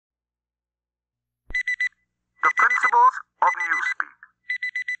of Newspeak.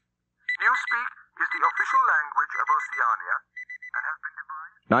 Newspeak is the official language of Oceania and has been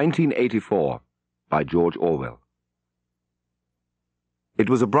devised... 1984, by George Orwell. It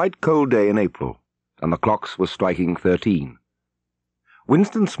was a bright, cold day in April, and the clocks were striking 13.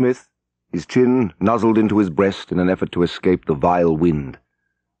 Winston Smith, his chin nuzzled into his breast in an effort to escape the vile wind,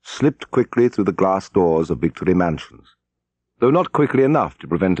 slipped quickly through the glass doors of Victory Mansions, though not quickly enough to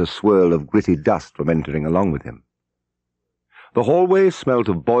prevent a swirl of gritty dust from entering along with him. The hallway smelt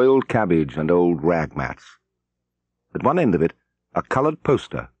of boiled cabbage and old rag mats. At one end of it, a coloured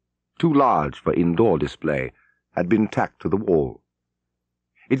poster, too large for indoor display, had been tacked to the wall.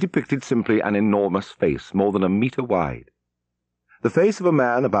 It depicted simply an enormous face, more than a metre wide. The face of a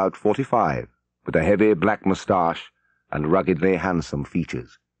man about 45, with a heavy black moustache and ruggedly handsome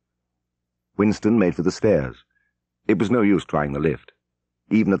features. Winston made for the stairs. It was no use trying the lift.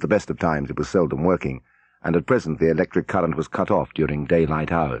 Even at the best of times it was seldom working, and at present the electric current was cut off during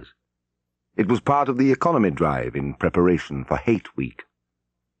daylight hours. It was part of the economy drive in preparation for Hate Week.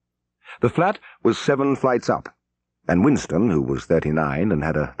 The flat was 7 flights up, and Winston, who was 39 and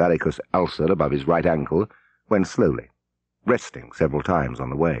had a varicose ulcer above his right ankle, went slowly, resting several times on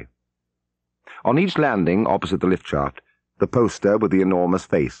the way. On each landing, opposite the lift shaft, the poster with the enormous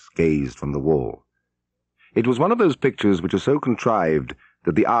face gazed from the wall. It was one of those pictures which are so contrived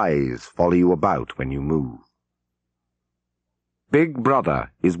that the eyes follow you about when you move. "Big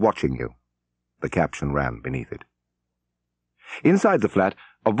Brother is watching you," the caption ran beneath it. Inside the flat,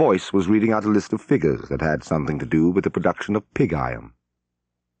 a voice was reading out a list of figures that had something to do with the production of pig iron.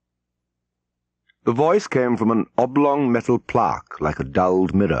 The voice came from an oblong metal plaque like a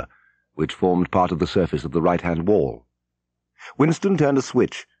dulled mirror, which formed part of the surface of the right-hand wall. Winston turned a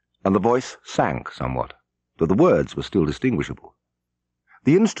switch, and the voice sank somewhat, though the words were still distinguishable.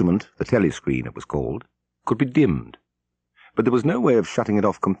 The instrument, the telescreen it was called, could be dimmed, but there was no way of shutting it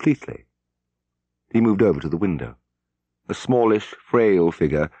off completely. He moved over to the window. A smallish, frail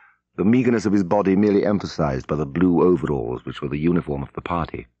figure, the meagreness of his body merely emphasized by the blue overalls which were the uniform of the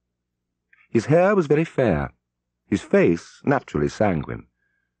party. His hair was very fair, his face naturally sanguine,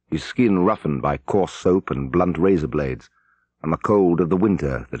 his skin roughened by coarse soap and blunt razor blades, and the cold of the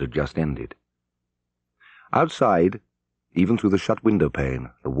winter that had just ended. Outside, even through the shut window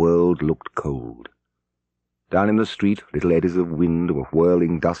pane, the world looked cold. Down in the street, little eddies of wind were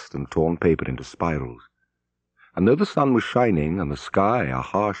whirling dust and torn paper into spirals. And though the sun was shining and the sky a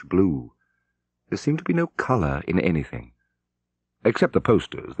harsh blue, there seemed to be no colour in anything, except the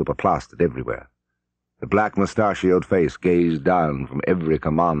posters that were plastered everywhere. The black mustachioed face gazed down from every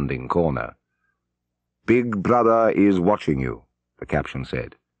commanding corner. "Big Brother is watching you," the caption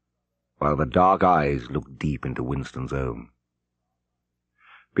said, while the dark eyes looked deep into Winston's own.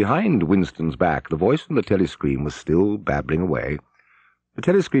 Behind Winston's back, the voice from the telescreen was still babbling away. The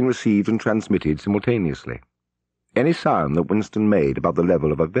telescreen received and transmitted simultaneously. Any sound that Winston made above the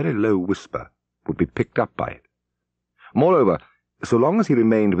level of a very low whisper would be picked up by it. Moreover, so long as he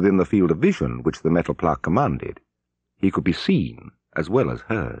remained within the field of vision which the metal plaque commanded, he could be seen as well as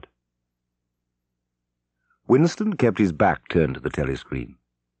heard. Winston kept his back turned to the telescreen.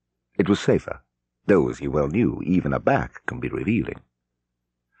 It was safer, though, as he well knew, even a back can be revealing.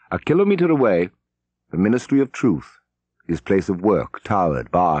 A kilometre away, the Ministry of Truth, his place of work, towered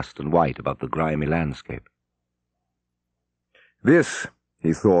vast and white above the grimy landscape. This,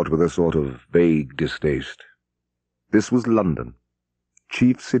 he thought with a sort of vague distaste, this was London,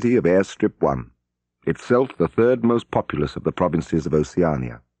 chief city of Airstrip 1, itself the third most populous of the provinces of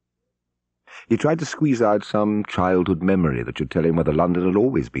Oceania. He tried to squeeze out some childhood memory that should tell him whether London had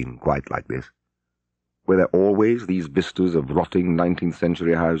always been quite like this. Were there always these vistas of rotting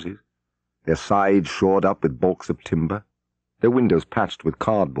 19th-century houses, their sides shored up with balks of timber, their windows patched with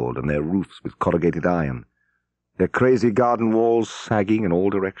cardboard and their roofs with corrugated iron, their crazy garden walls sagging in all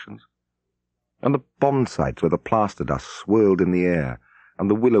directions, and the bomb sites where the plaster dust swirled in the air and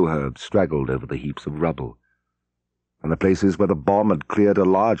the willow herbs straggled over the heaps of rubble, and the places where the bomb had cleared a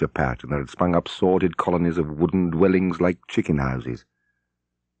larger patch and there had sprung up sordid colonies of wooden dwellings like chicken houses.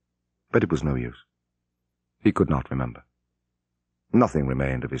 But it was no use. He could not remember. Nothing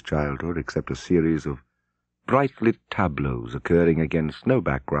remained of his childhood except a series of bright-lit tableaus occurring against no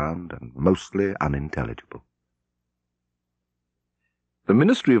background and mostly unintelligible. The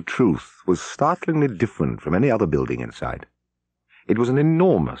Ministry of Truth was startlingly different from any other building in sight. It was an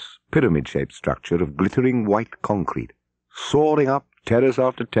enormous, pyramid-shaped structure of glittering white concrete, soaring up terrace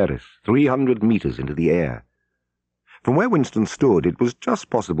after terrace, 300 metres into the air. From where Winston stood, it was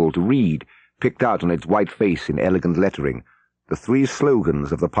just possible to read, picked out on its white face in elegant lettering, the 3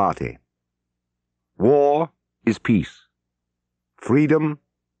 slogans of the party. War is peace. Freedom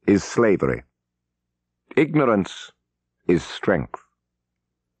is slavery. Ignorance is strength.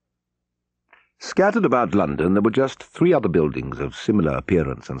 Scattered about London there were just 3 other buildings of similar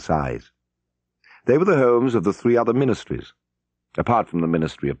appearance and size. They were the homes of the 3 other ministries. Apart from the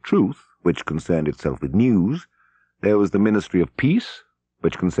Ministry of Truth, which concerned itself with news, there was the Ministry of Peace,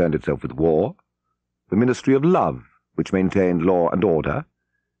 which concerned itself with war, the Ministry of Love, which maintained law and order,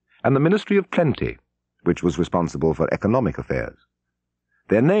 and the Ministry of Plenty, which was responsible for economic affairs.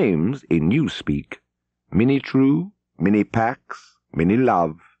 Their names, in newspeak, Mini-True, Mini-Pax,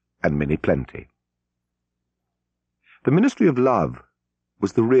 Mini-Love, and Mini-Plenty. The Ministry of Love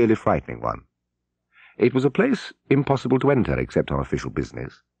was the really frightening one. It was a place impossible to enter except on official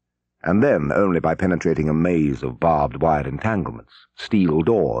business, and then only by penetrating a maze of barbed wire entanglements, steel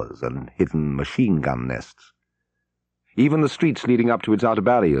doors, and hidden machine-gun nests. Even the streets leading up to its outer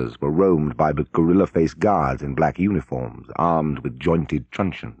barriers were roamed by gorilla-faced guards in black uniforms, armed with jointed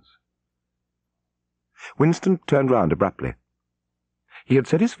truncheons. Winston turned round abruptly. He had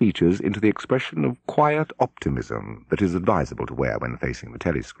set his features into the expression of quiet optimism that is advisable to wear when facing the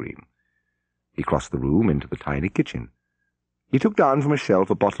telescreen. He crossed the room into the tiny kitchen. He took down from a shelf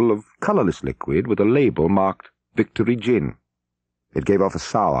a bottle of colourless liquid with a label marked Victory Gin. It gave off a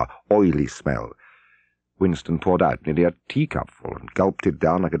sour, oily smell. Winston poured out nearly a teacupful and gulped it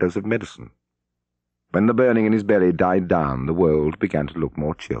down like a dose of medicine. When the burning in his belly died down, the world began to look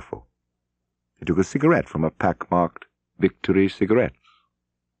more cheerful. He took a cigarette from a pack marked Victory Cigarettes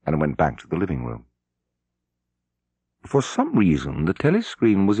and went back to the living room. For some reason, the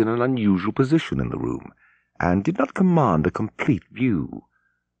telescreen was in an unusual position in the room and did not command a complete view.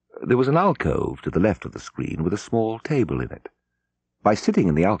 There was an alcove to the left of the screen with a small table in it. By sitting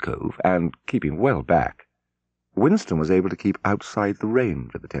in the alcove and keeping well back, Winston was able to keep outside the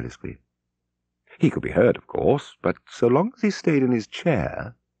range of the telescreen. He could be heard, of course, but so long as he stayed in his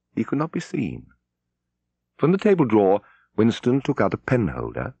chair, he could not be seen. From the table drawer, Winston took out a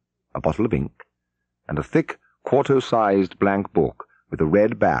penholder, a bottle of ink, and a thick, quarto-sized blank book with a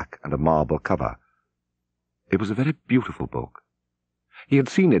red back and a marble cover. It was a very beautiful book. He had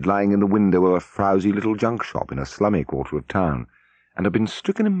seen it lying in the window of a frowsy little junk shop in a slummy quarter of town, and had been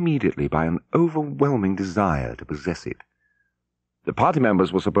stricken immediately by an overwhelming desire to possess it. The party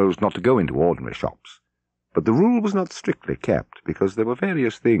members were supposed not to go into ordinary shops, but the rule was not strictly kept, because there were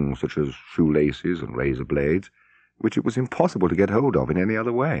various things, such as shoelaces and razor blades, which it was impossible to get hold of in any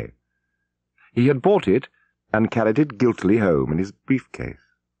other way. He had bought it and carried it guiltily home in his briefcase.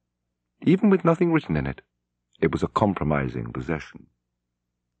 Even with nothing written in it, it was a compromising possession.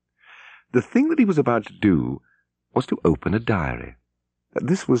 The thing that he was about to do was to open a diary.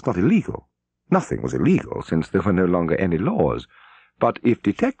 This was not illegal. Nothing was illegal, since there were no longer any laws, but if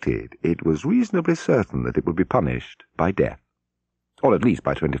detected, it was reasonably certain that it would be punished by death, or at least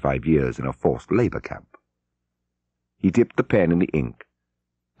by 25 years in a forced labour camp. He dipped the pen in the ink,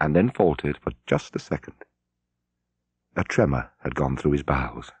 and then faltered for just a second. A tremor had gone through his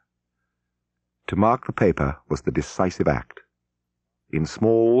bowels. To mark the paper was the decisive act. In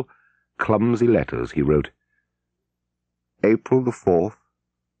small, clumsy letters he wrote, April the 4th,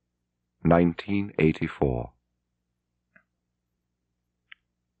 1984.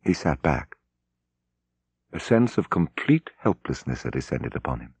 He sat back. A sense of complete helplessness had descended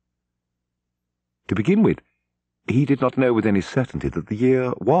upon him. To begin with, he did not know with any certainty that the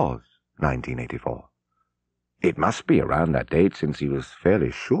year was 1984. It must be around that date, since he was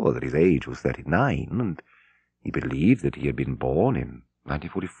fairly sure that his age was 39, and he believed that he had been born in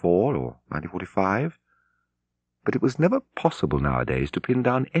 1944 or 1945. But it was never possible nowadays to pin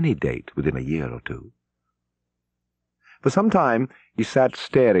down any date within a year or two. For some time he sat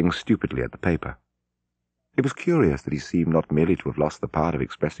staring stupidly at the paper. It was curious that he seemed not merely to have lost the power of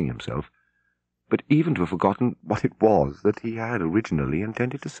expressing himself, but even to have forgotten what it was that he had originally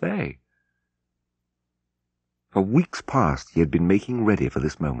intended to say. For weeks past he had been making ready for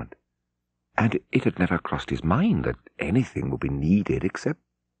this moment, and it had never crossed his mind that anything would be needed except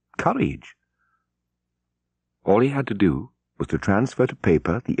courage. All he had to do was to transfer to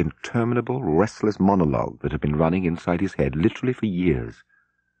paper the interminable, restless monologue that had been running inside his head literally for years.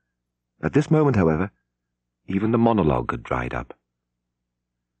 At this moment, however, even the monologue had dried up.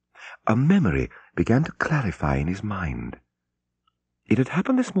 A memory began to clarify in his mind. It had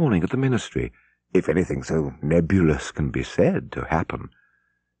happened this morning at the ministry, if anything so nebulous can be said to happen.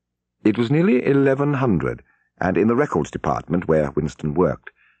 It was nearly 1100, and in the records department where Winston worked,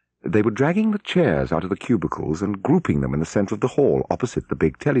 they were dragging the chairs out of the cubicles and grouping them in the centre of the hall opposite the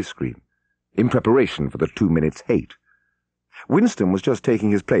big telescreen, in preparation for the 2 minutes hate. Winston was just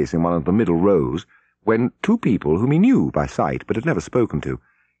taking his place in one of the middle rows when two people whom he knew by sight but had never spoken to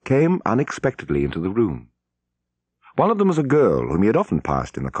came unexpectedly into the room. One of them was a girl whom he had often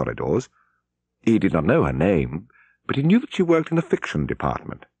passed in the corridors. He did not know her name, but he knew that she worked in the fiction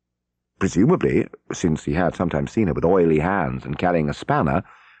department. Presumably, since he had sometimes seen her with oily hands and carrying a spanner,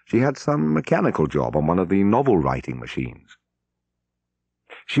 she had some mechanical job on one of the novel-writing machines.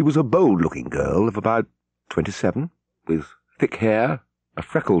 She was a bold-looking girl of about 27, with thick hair, a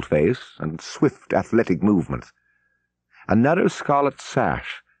freckled face, and swift athletic movements. A narrow scarlet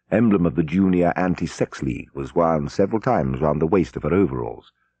sash, emblem of the Junior Anti-Sex League, was wound several times round the waist of her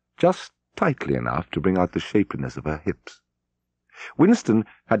overalls, just tightly enough to bring out the shapeliness of her hips. Winston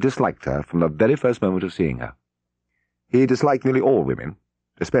had disliked her from the very first moment of seeing her. He disliked nearly all women,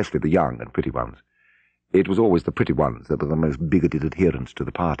 especially the young and pretty ones. It was always the pretty ones that were the most bigoted adherents to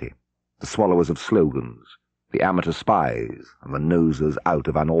the party, the swallowers of slogans, the amateur spies, and the nosers out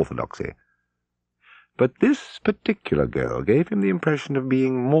of unorthodoxy. But this particular girl gave him the impression of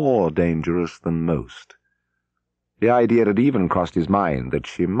being more dangerous than most. The idea had even crossed his mind that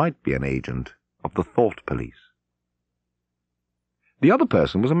she might be an agent of the thought police. The other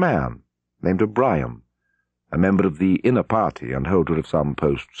person was a man named O'Brien, a member of the inner party and holder of some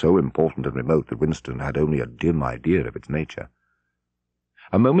post so important and remote that Winston had only a dim idea of its nature.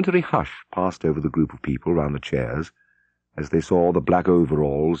 A momentary hush passed over the group of people round the chairs as they saw the black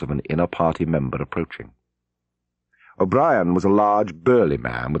overalls of an inner party member approaching. O'Brien was a large, burly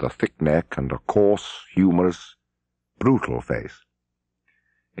man with a thick neck and a coarse, humorous, brutal face.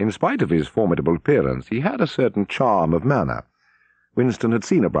 In spite of his formidable appearance, he had a certain charm of manner. Winston had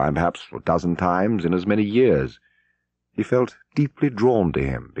seen O'Brien perhaps a dozen times in as many years. He felt deeply drawn to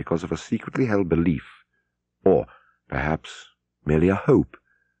him because of a secretly held belief, or perhaps merely a hope,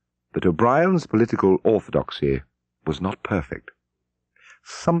 that O'Brien's political orthodoxy was not perfect.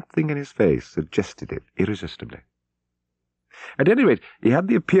 Something in his face suggested it irresistibly. At any rate, he had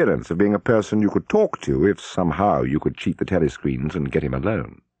the appearance of being a person you could talk to if somehow you could cheat the telescreens and get him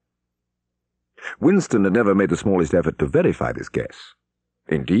alone. Winston had never made the smallest effort to verify this guess.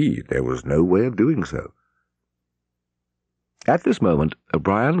 Indeed, there was no way of doing so. At this moment,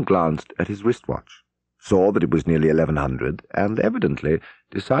 O'Brien glanced at his wristwatch, saw that it was nearly 1100, and evidently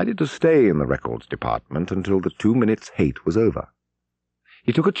decided to stay in the records department until the 2 minutes' hate was over.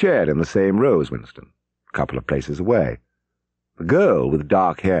 He took a chair in the same row as Winston, a couple of places away. The girl with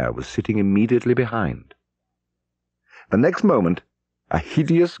dark hair was sitting immediately behind. The next moment, a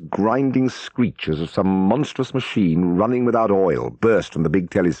hideous, grinding screech as of some monstrous machine running without oil burst from the big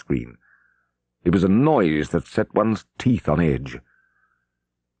telescreen. It was a noise that set one's teeth on edge.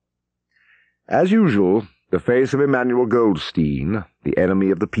 As usual, the face of Emmanuel Goldstein, the enemy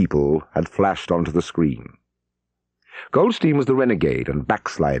of the people, had flashed onto the screen. Goldstein was the renegade and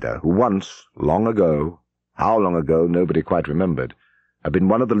backslider who once, long ago, how long ago nobody quite remembered, had been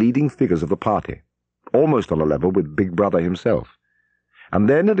one of the leading figures of the party, almost on a level with Big Brother himself, and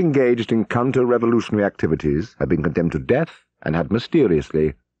then had engaged in counter-revolutionary activities, had been condemned to death, and had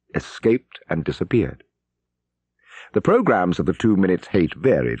mysteriously escaped and disappeared. The programs of the 2 minutes' hate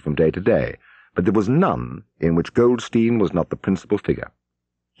varied from day to day, but there was none in which Goldstein was not the principal figure.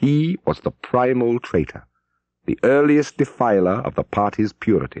 He was the primal traitor, the earliest defiler of the party's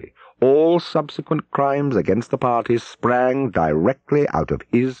purity. All subsequent crimes against the party sprang directly out of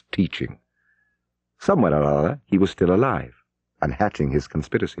his teaching. Somewhere or other he was still alive, and hatching his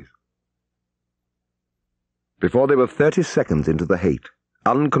conspiracies. Before they were 30 seconds into the hate,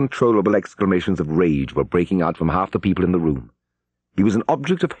 uncontrollable exclamations of rage were breaking out from half the people in the room. He was an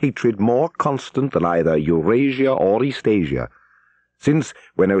object of hatred more constant than either Eurasia or Eastasia, since,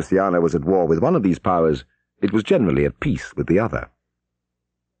 when Oceania was at war with one of these powers, it was generally at peace with the other.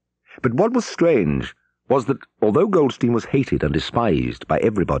 But what was strange was that, although Goldstein was hated and despised by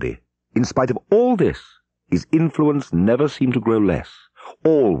everybody, in spite of all this, his influence never seemed to grow less.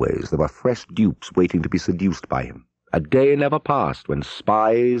 Always there were fresh dupes waiting to be seduced by him. A day never passed when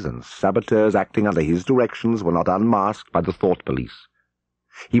spies and saboteurs acting under his directions were not unmasked by the thought police.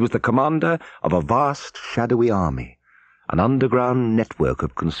 He was the commander of a vast, shadowy army, an underground network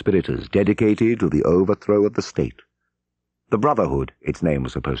of conspirators dedicated to the overthrow of the state. The Brotherhood, its name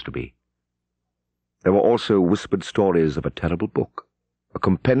was supposed to be. There were also whispered stories of a terrible book, a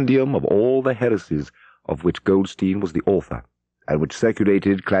compendium of all the heresies of which Goldstein was the author, and which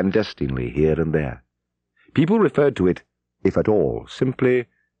circulated clandestinely here and there. People referred to it, if at all, simply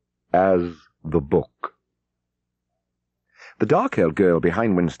as the book. The dark-haired girl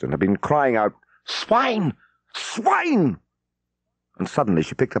behind Winston had been crying out, "Swine! Swine!" And suddenly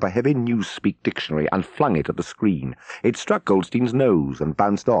she picked up a heavy Newspeak dictionary and flung it at the screen. It struck Goldstein's nose and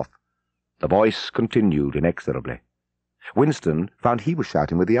bounced off. The voice continued inexorably. Winston found he was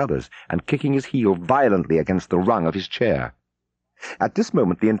shouting with the others and kicking his heel violently against the rung of his chair. At this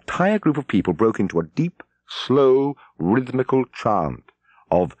moment the entire group of people broke into a deep, slow, rhythmical chant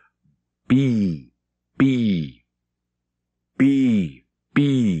of B, B, B,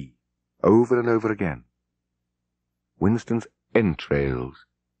 B, over and over again. Winston's entrails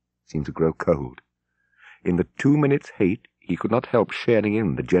seemed to grow cold. In the 2 minutes' hate he could not help sharing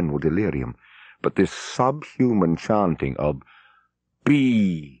in the general delirium, but this subhuman chanting of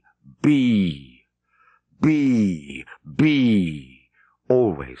B, B, B, B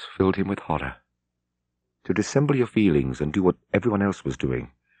always filled him with horror. To dissemble your feelings and do what everyone else was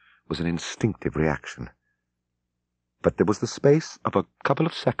doing was an instinctive reaction. But there was the space of a couple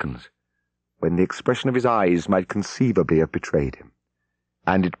of seconds when the expression of his eyes might conceivably have betrayed him,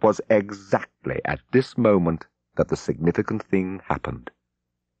 and it was exactly at this moment that the significant thing happened.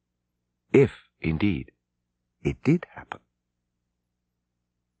 If, indeed, it did happen.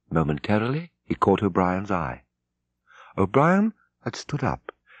 Momentarily he caught O'Brien's eye. O'Brien had stood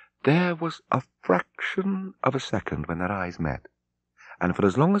up. There was a fraction of a second when their eyes met, and for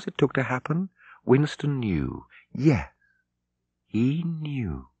as long as it took to happen, Winston knew, yes, he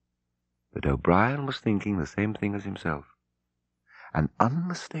knew, that O'Brien was thinking the same thing as himself. An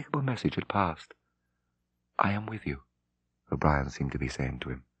unmistakable message had passed. "I am with you," O'Brien seemed to be saying to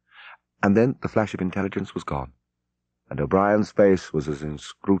him. And then the flash of intelligence was gone, and O'Brien's face was as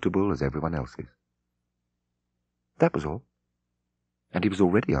inscrutable as everyone else's. That was all, and he was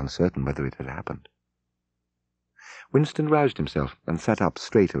already uncertain whether it had happened. Winston roused himself and sat up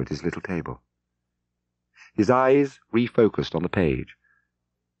straighter at his little table. His eyes refocused on the page.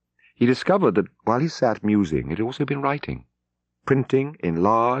 He discovered that while he sat musing, it had also been writing, printing in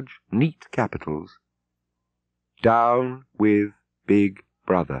large, neat capitals, "Down with Big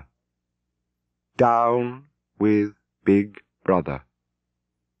Brother. Down with Big Brother.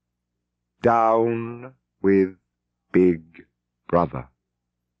 Down with Big Brother."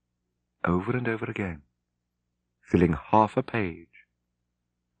 Over and over again, filling half a page.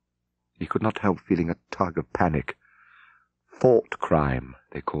 He could not help feeling a tug of panic. Thought crime,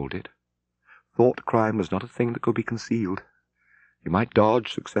 they called it. Thought crime was not a thing that could be concealed. You might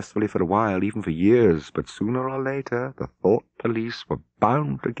dodge successfully for a while, even for years, but sooner or later the thought police were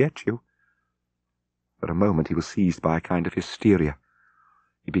bound to get you. For a moment he was seized by a kind of hysteria.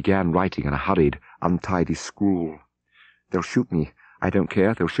 He began writing in a hurried, untidy scrawl. "They'll shoot me. I don't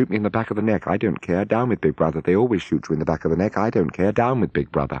care. They'll shoot me in the back of the neck. I don't care. Down with Big Brother. They always shoot you in the back of the neck. I don't care. Down with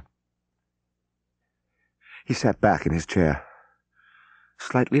Big Brother." He sat back in his chair,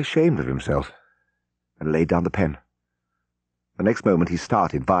 slightly ashamed of himself, and laid down the pen. The next moment he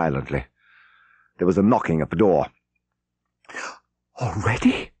started violently. There was a knocking at the door.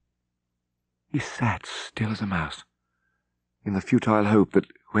 "Already?" He sat still as a mouse, in the futile hope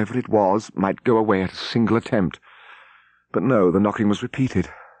that whoever it was might go away at a single attempt. But no, the knocking was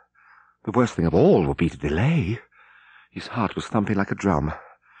repeated. The worst thing of all would be to delay. His heart was thumping like a drum,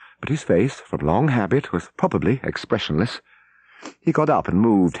 but his face, from long habit, was probably expressionless. He got up and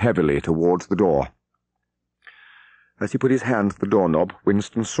moved heavily towards the door. As he put his hand to the doorknob,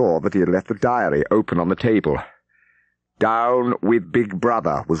 Winston saw that he had left the diary open on the table. "Down with Big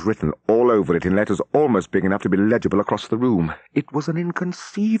Brother" was written all over it in letters almost big enough to be legible across the room. It was an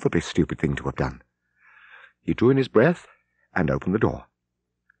inconceivably stupid thing to have done. He drew in his breath and opened the door.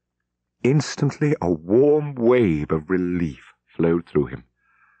 Instantly a warm wave of relief flowed through him.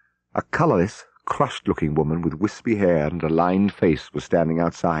 A colourless, crushed-looking woman with wispy hair and a lined face was standing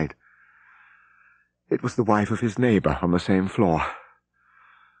outside. It was the wife of his neighbour on the same floor.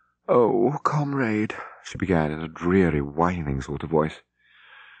 "Oh, comrade," she began in a dreary, whining sort of voice,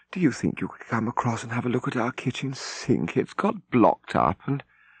 "do you think you could come across and have a look at our kitchen sink? It's got blocked up and—"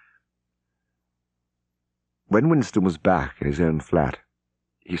 When Winston was back in his own flat,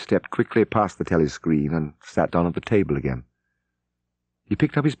 he stepped quickly past the telescreen and sat down at the table again. He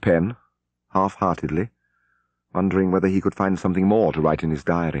picked up his pen, half-heartedly, wondering whether he could find something more to write in his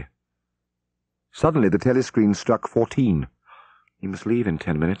diary. Suddenly the telescreen struck 14. He must leave in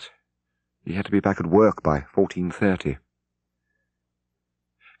 10 minutes. He had to be back at work by 14:30.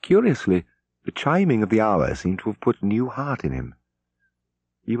 Curiously, the chiming of the hour seemed to have put new heart in him.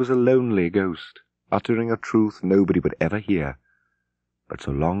 He was a lonely ghost, uttering a truth nobody would ever hear. But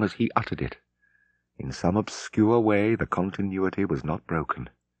so long as he uttered it, in some obscure way the continuity was not broken.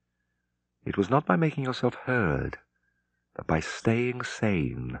 It was not by making yourself heard, but by staying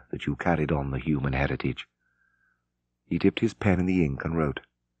sane that you carried on the human heritage. He dipped his pen in the ink and wrote,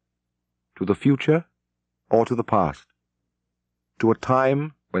 "To the future or to the past? To a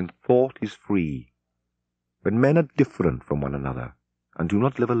time when thought is free, when men are different from one another and do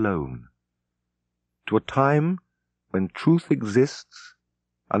not live alone, to a time when truth exists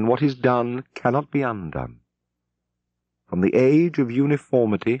and what is done cannot be undone, from the age of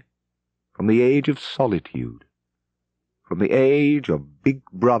uniformity, from the age of solitude, from the age of Big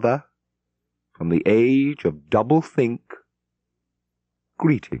Brother, from the age of double-think,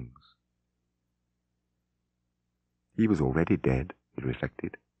 greetings. He was already dead, he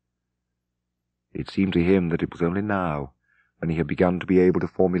reflected. It seemed to him that it was only now, when he had begun to be able to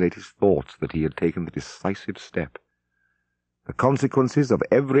formulate his thoughts, that he had taken the decisive step. The consequences of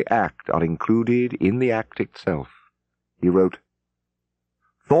every act are included in the act itself. He wrote,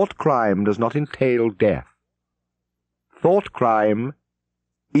 "Thought crime does not entail death. Thought crime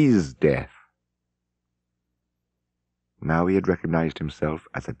is death." Now he had recognized himself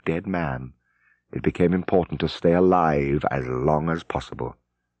as a dead man. It became important to stay alive as long as possible.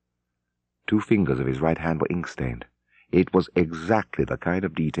 2 fingers of his right hand were ink-stained. It was exactly the kind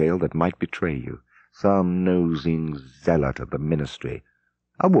of detail that might betray you. Some nosing zealot of the ministry,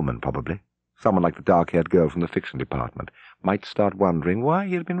 a woman probably, someone like the dark-haired girl from the fiction department, might start wondering why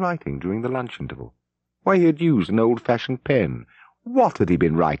he had been writing during the lunch interval, why he had used an old-fashioned pen. What had he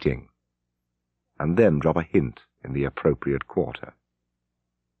been writing? And then drop a hint in the appropriate quarter.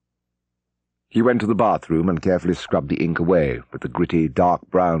 He went to the bathroom and carefully scrubbed the ink away with the gritty,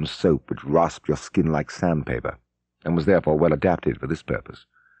 dark-brown soap which rasped your skin like sandpaper, and was therefore well adapted for this purpose.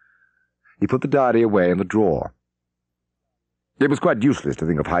 He put the diary away in the drawer. It was quite useless to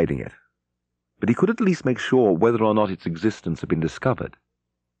think of hiding it, but he could at least make sure whether or not its existence had been discovered.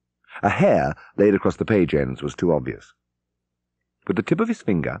 A hair laid across the page ends was too obvious. With the tip of his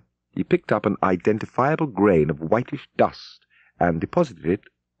finger, he picked up an identifiable grain of whitish dust and deposited it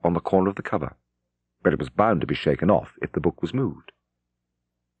on the corner of the cover, but it was bound to be shaken off if the book was moved.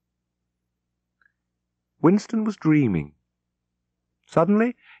 Winston was dreaming.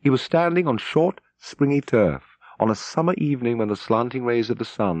 Suddenly he was standing on short, springy turf, on a summer evening when the slanting rays of the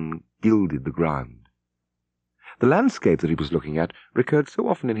sun gilded the ground. The landscape that he was looking at recurred so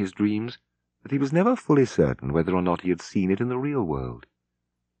often in his dreams that he was never fully certain whether or not he had seen it in the real world.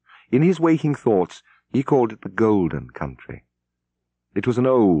 In his waking thoughts he called it the Golden Country. It was an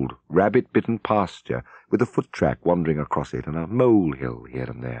old, rabbit-bitten pasture, with a foot-track wandering across it and a molehill here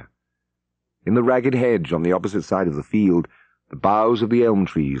and there. In the ragged hedge on the opposite side of the field, the boughs of the elm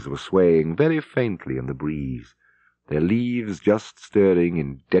trees were swaying very faintly in the breeze, their leaves just stirring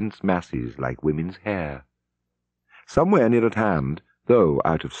in dense masses like women's hair. Somewhere near at hand, though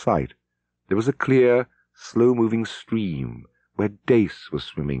out of sight, there was a clear, slow-moving stream where dace were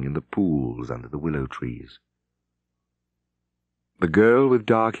swimming in the pools under the willow trees. The girl with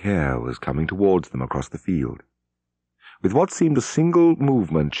dark hair was coming towards them across the field. With what seemed a single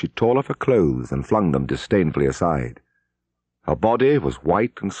movement, she tore off her clothes and flung them disdainfully aside. Her body was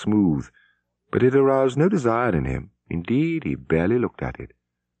white and smooth, but it aroused no desire in him. Indeed, he barely looked at it.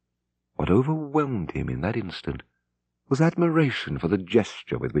 What overwhelmed him in that instant was admiration for the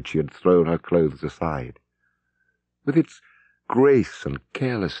gesture with which she had thrown her clothes aside. With its grace and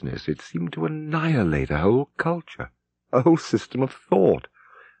carelessness, it seemed to annihilate a whole culture, a whole system of thought,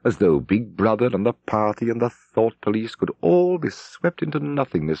 as though Big Brother and the party and the thought police could all be swept into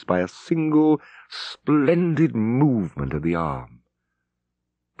nothingness by a single, splendid movement of the arm.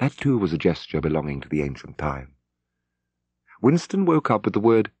 That, too, was a gesture belonging to the ancient time. Winston woke up with the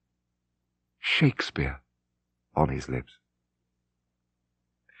word Shakespeare on his lips.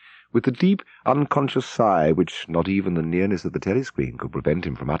 With the deep, unconscious sigh which not even the nearness of the telescreen could prevent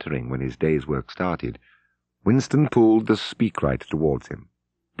him from uttering when his day's work started, Winston pulled the speakwrite towards him,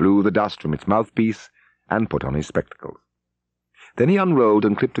 blew the dust from its mouthpiece, and put on his spectacles. Then he unrolled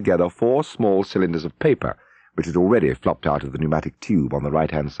and clipped together 4 small cylinders of paper, which had already flopped out of the pneumatic tube on the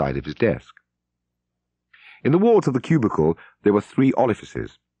right-hand side of his desk. In the walls of the cubicle there were 3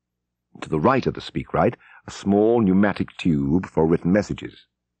 orifices. To the right of the speakwrite, a small pneumatic tube for written messages.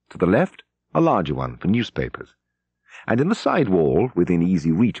 To the left, a larger one for newspapers. And in the side wall, within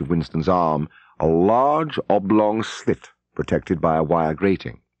easy reach of Winston's arm, a large oblong slit protected by a wire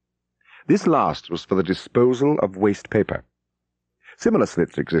grating. This last was for the disposal of waste paper. Similar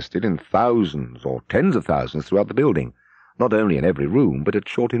slits existed in thousands or tens of thousands throughout the building, not only in every room, but at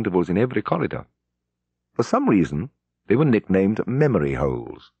short intervals in every corridor. For some reason, they were nicknamed memory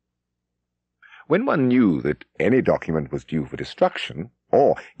holes. When one knew that any document was due for destruction,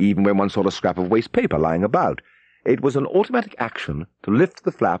 or even when one saw a scrap of waste paper lying about, it was an automatic action to lift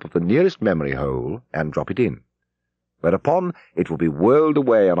the flap of the nearest memory hole and drop it in, whereupon it would be whirled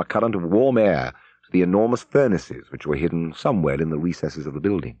away on a current of warm air to the enormous furnaces which were hidden somewhere in the recesses of the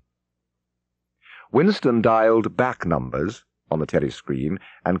building. Winston dialed back numbers on the telescreen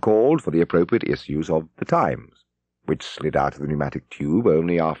and called for the appropriate issues of The Times, which slid out of the pneumatic tube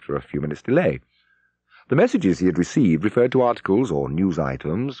only after a few minutes' delay. The messages he had received referred to articles or news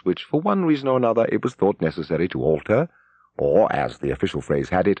items which, for one reason or another, it was thought necessary to alter, or, as the official phrase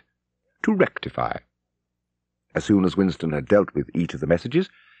had it, to rectify. As soon as Winston had dealt with each of the messages,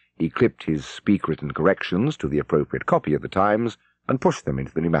 he clipped his speak-written corrections to the appropriate copy of The Times and pushed them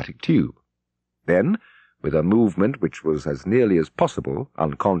into the pneumatic tube. Then, with a movement which was as nearly as possible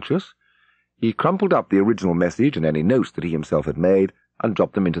unconscious, he crumpled up the original message and any notes that he himself had made and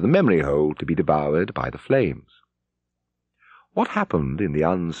dropped them into the memory hole to be devoured by the flames. What happened in the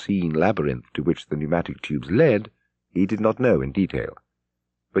unseen labyrinth to which the pneumatic tubes led, he did not know in detail.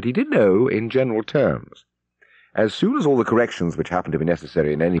 But he did know in general terms. As soon as all the corrections which happened to be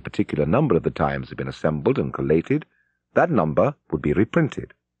necessary in any particular number of the Times had been assembled and collated, that number would be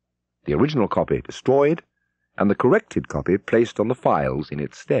reprinted, the original copy destroyed, and the corrected copy placed on the files in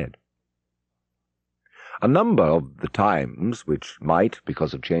its stead. A number of the Times, which might,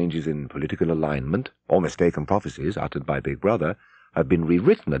 because of changes in political alignment or mistaken prophecies uttered by Big Brother, have been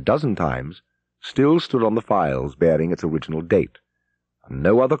rewritten a dozen times, still stood on the files bearing its original date, and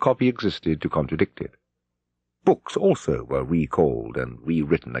no other copy existed to contradict it. Books also were recalled and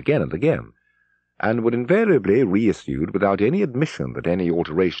rewritten again and again, and were invariably reissued without any admission that any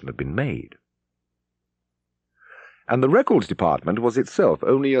alteration had been made. And the Records Department was itself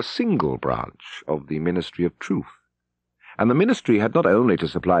only a single branch of the Ministry of Truth, and the Ministry had not only to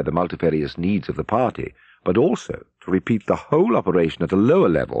supply the multifarious needs of the party, but also to repeat the whole operation at a lower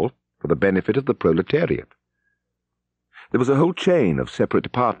level for the benefit of the proletariat. There was a whole chain of separate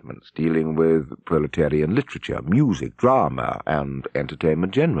departments dealing with proletarian literature, music, drama, and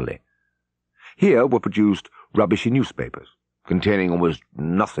entertainment generally. Here were produced rubbishy newspapers, containing almost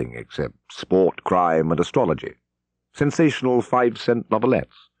nothing except sport, crime, and astrology, sensational 5-cent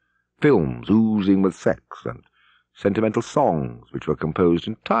novelettes, films oozing with sex, and sentimental songs which were composed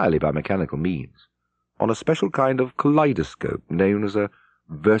entirely by mechanical means, on a special kind of kaleidoscope known as a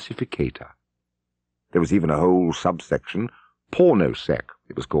versificator. There was even a whole subsection, pornosec,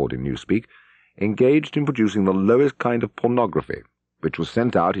 it was called in Newspeak, engaged in producing the lowest kind of pornography, which was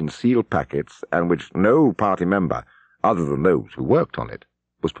sent out in sealed packets and which no party member, other than those who worked on it,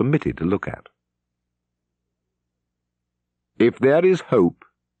 was permitted to look at. "If there is hope,"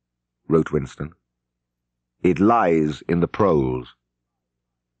 wrote Winston, "it lies in the proles."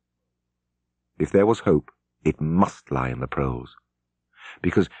 If there was hope, it must lie in the proles,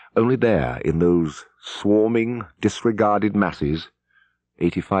 because only there, in those swarming, disregarded masses,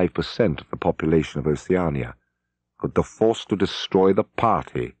 85% of the population of Oceania, could the force to destroy the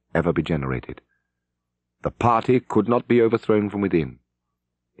party ever be generated. The party could not be overthrown from within.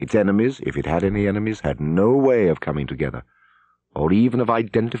 Its enemies, if it had any enemies, had no way of coming together, or even of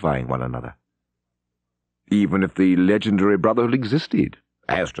identifying one another. Even if the legendary brotherhood existed,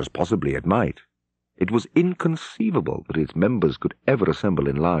 as just possibly it might, it was inconceivable that its members could ever assemble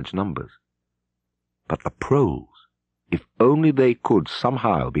in large numbers. But the proles, if only they could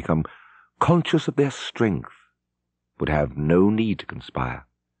somehow become conscious of their strength, would have no need to conspire.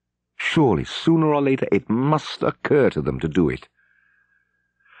 Surely, sooner or later, it must occur to them to do it.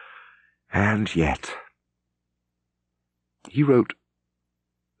 And yet, he wrote,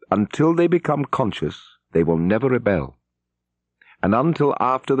 "Until they become conscious, they will never rebel. And until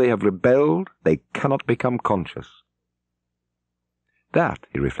after they have rebelled, they cannot become conscious." That,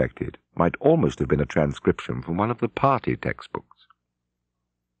 he reflected, might almost have been a transcription from one of the party textbooks.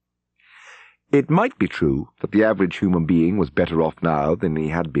 It might be true that the average human being was better off now than he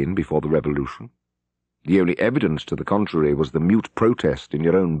had been before the Revolution. The only evidence to the contrary was the mute protest in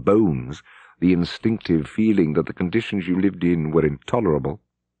your own bones, the instinctive feeling that the conditions you lived in were intolerable,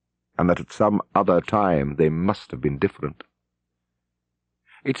 and that at some other time they must have been different.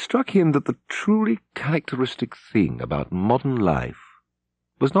 It struck him that the truly characteristic thing about modern life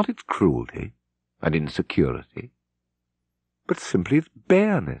was not its cruelty and insecurity, but simply its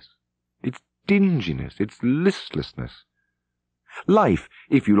bareness, its dinginess, its listlessness. Life,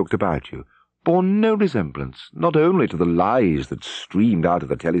 if you looked about you, bore no resemblance not only to the lies that streamed out of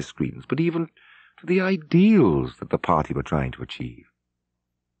the telescreens, but even to the ideals that the party were trying to achieve.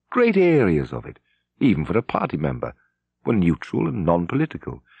 Great areas of it, even for a party member, were neutral and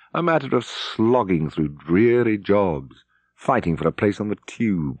non-political, a matter of slogging through dreary jobs, fighting for a place on the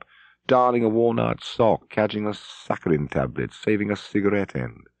tube, darning a worn-out sock, catching a saccharin tablet, saving a cigarette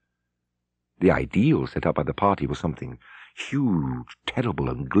end. The ideal set up by the party was something huge, terrible,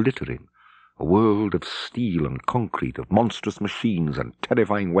 and glittering, a world of steel and concrete, of monstrous machines and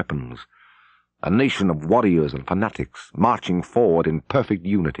terrifying weapons, a nation of warriors and fanatics marching forward in perfect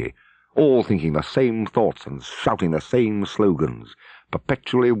unity, all thinking the same thoughts and shouting the same slogans,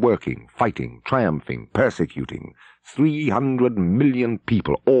 perpetually working, fighting, triumphing, persecuting, 300 million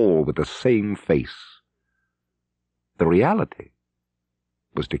people, all with the same face. The reality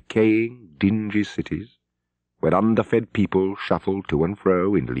was decaying, dingy cities, where underfed people shuffled to and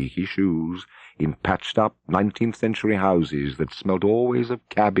fro in leaky shoes, in patched-up 19th-century houses that smelt always of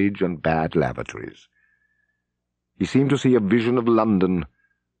cabbage and bad lavatories. He seemed to see a vision of London,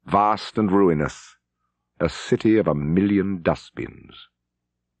 vast and ruinous, a city of 1,000,000 dustbins.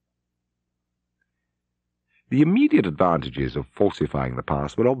 The immediate advantages of falsifying the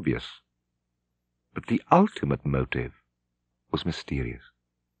past were obvious, but the ultimate motive was mysterious.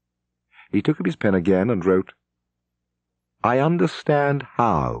 He took up his pen again and wrote, "I understand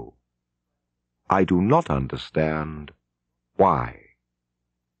how. I do not understand why."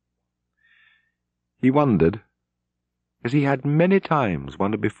 He wondered, as he had many times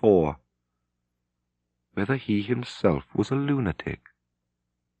wondered before, whether he himself was a lunatic.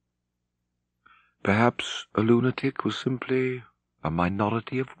 Perhaps a lunatic was simply a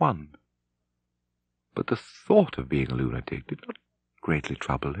minority of one. But the thought of being a lunatic did not greatly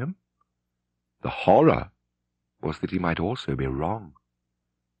trouble him. The horror was that he might also be wrong.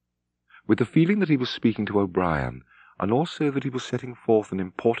 With the feeling that he was speaking to O'Brien, and also that he was setting forth an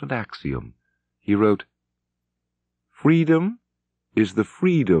important axiom, he wrote, "Freedom is the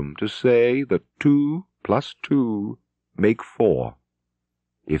freedom to say that 2 + 2 make 4.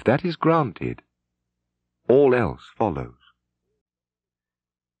 If that is granted, all else follows."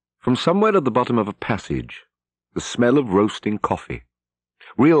 From somewhere at the bottom of a passage, the smell of roasting coffee,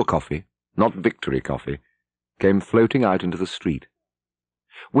 real coffee, not Victory coffee, came floating out into the street.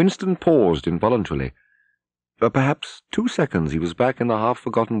 Winston paused involuntarily. For perhaps 2 seconds he was back in the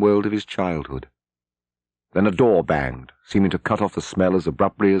half-forgotten world of his childhood. Then a door banged, seeming to cut off the smell as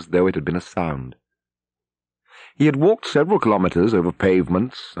abruptly as though it had been a sound. He had walked several kilometres over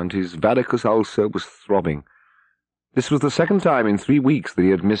pavements, and his varicose ulcer was throbbing. This was the second time in 3 weeks that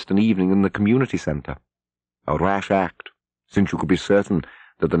he had missed an evening in the community centre. A rash act, since you could be certain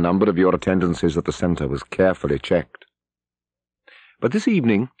that the number of your attendances at the centre was carefully checked. But this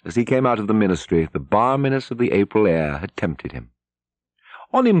evening, as he came out of the ministry, the balminess of the April air had tempted him.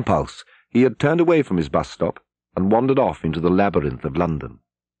 On impulse, he had turned away from his bus stop and wandered off into the labyrinth of London,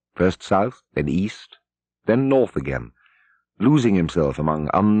 first south, then east, then north again, losing himself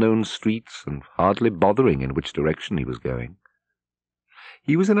among unknown streets and hardly bothering in which direction he was going.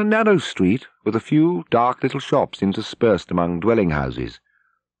 He was in a narrow street with a few dark little shops interspersed among dwelling houses.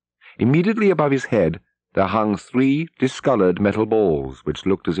 Immediately above his head there hung 3 discoloured metal balls which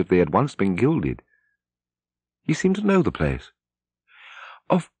looked as if they had once been gilded. He seemed to know the place.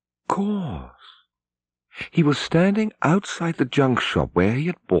 Of course! He was standing outside the junk shop where he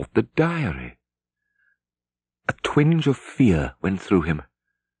had bought the diary. A twinge of fear went through him.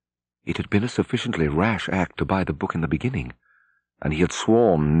 It had been a sufficiently rash act to buy the book in the beginning, and he had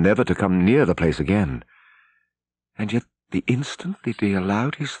sworn never to come near the place again. And yet the instant that he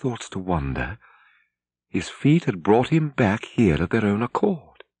allowed his thoughts to wander, his feet had brought him back here of their own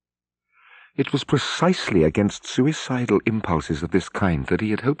accord. It was precisely against suicidal impulses of this kind that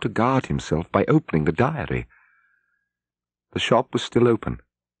he had hoped to guard himself by opening the diary. The shop was still open.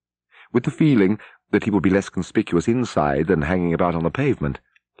 With the feeling that he would be less conspicuous inside than hanging about on the pavement,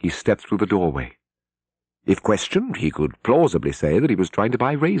 he stepped through the doorway. If questioned, he could plausibly say that he was trying to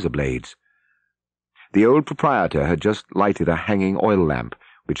buy razor blades. The old proprietor had just lighted a hanging oil lamp,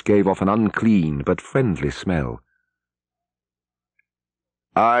 which gave off an unclean but friendly smell.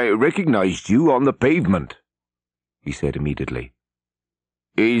 "I recognized you on the pavement," he said immediately.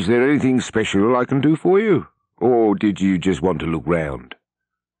 "Is there anything special I can do for you, or did you just want to look round?"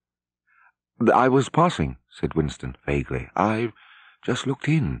 "I was passing," said Winston vaguely. "I just looked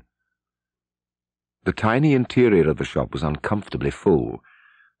in." The tiny interior of the shop was uncomfortably full,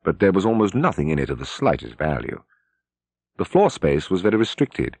 but there was almost nothing in it of the slightest value. The floor space was very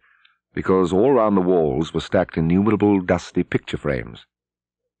restricted, because all round the walls were stacked innumerable dusty picture frames.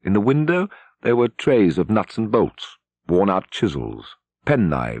 In the window there were trays of nuts and bolts, worn-out chisels,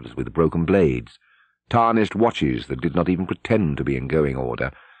 penknives with broken blades, tarnished watches that did not even pretend to be in going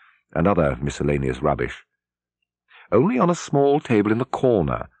order, and other miscellaneous rubbish. Only on a small table in the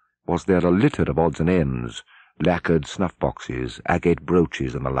corner was there a litter of odds and ends, lacquered snuff-boxes, agate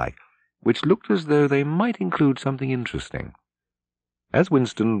brooches, and the like, which looked as though they might include something interesting. As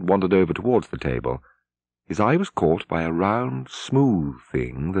Winston wandered over towards the table, his eye was caught by a round, smooth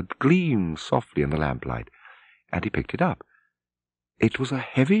thing that gleamed softly in the lamplight, and he picked it up. It was a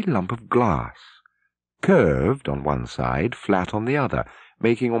heavy lump of glass, curved on one side, flat on the other,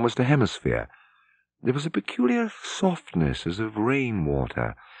 making almost a hemisphere. There was a peculiar softness as of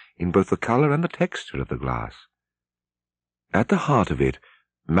rainwater in both the colour and the texture of the glass. At the heart of it,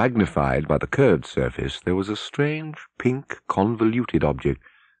 magnified by the curved surface, there was a strange, pink, convoluted object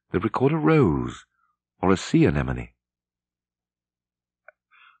that recalled a rose or a sea anemone.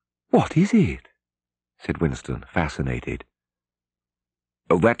 "What is it?" said Winston, fascinated.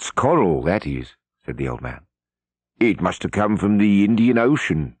 "Oh, that's coral, that is," said the old man. "It must have come from the Indian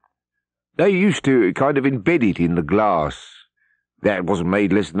Ocean. They used to kind of embed it in the glass. That wasn't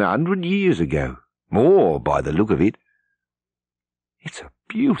made less than 100 years ago. More, by the look of it." "It's a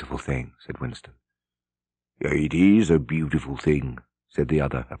beautiful thing," said Winston. "It is a beautiful thing," said the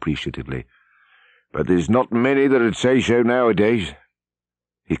other appreciatively. "But there's not many that'd say so nowadays."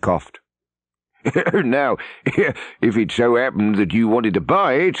 He coughed. "Now, if it so happened that you wanted to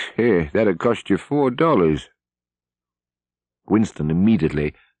buy it, that'd cost you $4. Winston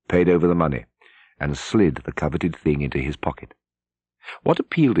immediately paid over the money and slid the coveted thing into his pocket. What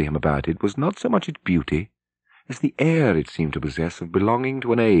appealed to him about it was not so much its beauty as the air it seemed to possess of belonging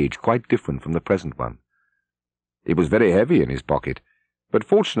to an age quite different from the present one. It was very heavy in his pocket, but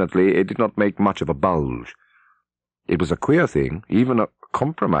fortunately it did not make much of a bulge. It was a queer thing, even a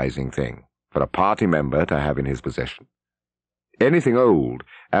compromising thing, for a party member to have in his possession. Anything old,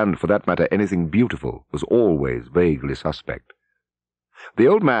 and for that matter anything beautiful, was always vaguely suspect. The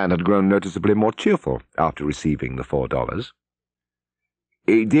old man had grown noticeably more cheerful after receiving the $4.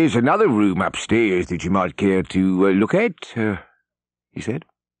 "There's another room upstairs that you might care to look at," he said.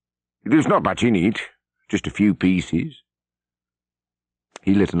 "There's not much in it, just a few pieces."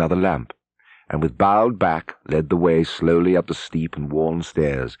 He lit another lamp, and with bowed back led the way slowly up the steep and worn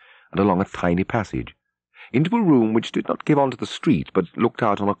stairs and along a tiny passage, into a room which did not give onto the street, but looked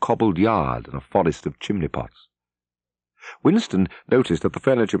out on a cobbled yard and a forest of chimney-pots. Winston noticed that the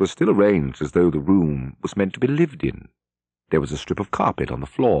furniture was still arranged as though the room was meant to be lived in. There was a strip of carpet on the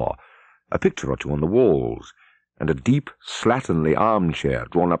floor, a picture or two on the walls, and a deep, slatternly armchair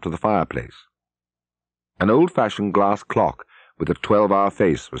drawn up to the fireplace. An old-fashioned glass clock with a 12-hour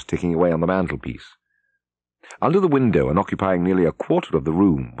face was ticking away on the mantelpiece. Under the window, and occupying nearly a quarter of the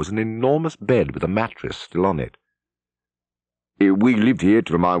room, was an enormous bed with a mattress still on it. "We lived here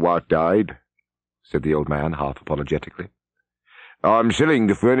till my wife died," said the old man, half apologetically. "I'm selling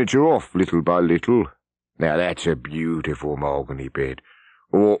the furniture off little by little. Now that's a beautiful mahogany bed,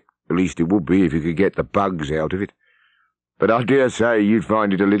 or at least it would be if you could get the bugs out of it. But I dare say you'd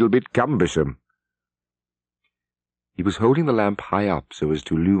find it a little bit cumbersome." He was holding the lamp high up so as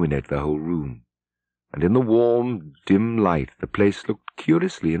to illuminate the whole room, and in the warm, dim light the place looked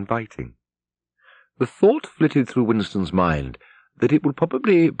curiously inviting. The thought flitted through Winston's mind that it would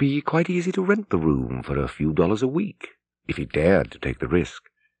probably be quite easy to rent the room for a few dollars a week, if he dared to take the risk.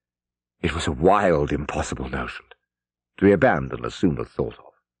 It was a wild, impossible notion, to be abandoned as soon as thought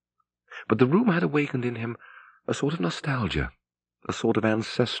of. But the room had awakened in him a sort of nostalgia, a sort of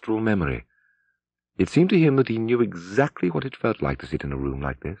ancestral memory. It seemed to him that he knew exactly what it felt like to sit in a room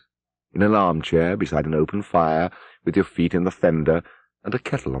like this, in an armchair beside an open fire, with your feet in the fender and a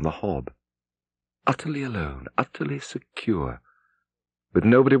kettle on the hob. Utterly alone, utterly secure, with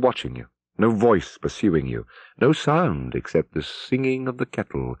nobody watching you, no voice pursuing you, no sound except the singing of the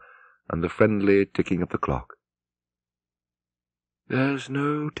kettle and the friendly ticking of the clock. "There's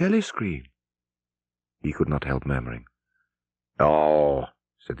no telescreen," he could not help murmuring. "Oh,"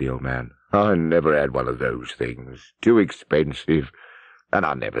 said the old man, "I never had one of those things. Too expensive, and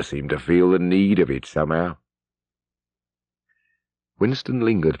I never seemed to feel the need of it somehow." Winston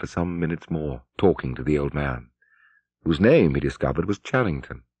lingered for some minutes more, talking to the old man, whose name, he discovered, was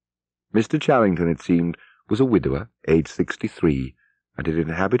Charrington. Mr. Charrington, it seemed, was a widower, aged 63, and had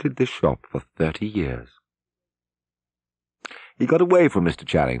inhabited this shop for 30 years. He got away from Mr.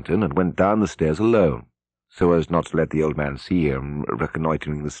 Charrington and went down the stairs alone, so as not to let the old man see him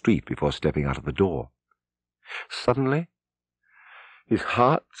reconnoitring the street before stepping out of the door. Suddenly, his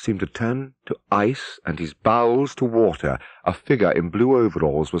heart seemed to turn to ice and his bowels to water. A figure in blue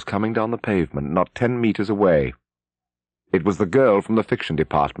overalls was coming down the pavement, not 10 meters away. It was the girl from the fiction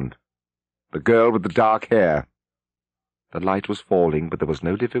department, the girl with the dark hair. The light was falling, but there was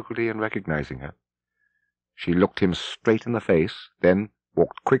no difficulty in recognizing her. She looked him straight in the face, then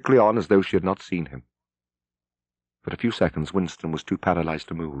walked quickly on as though she had not seen him. For a few seconds Winston was too paralyzed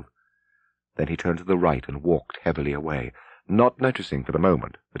to move. Then he turned to the right and walked heavily away, not noticing for the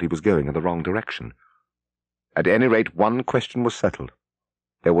moment that he was going in the wrong direction. At any rate, one question was settled.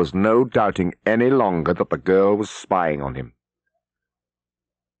 There was no doubting any longer that the girl was spying on him.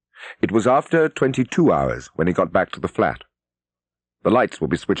 It was after 22 hours when he got back to the flat. The lights would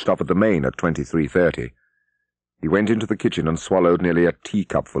be switched off at the main at 23:30. He went into the kitchen and swallowed nearly a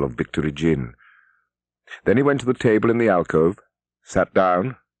teacupful of Victory gin. Then he went to the table in the alcove, sat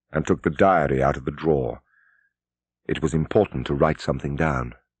down, and took the diary out of the drawer. It was important to write something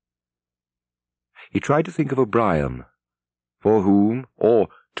down. He tried to think of O'Brien, for whom or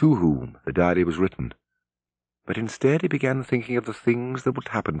to whom the diary was written, but instead he began thinking of the things that would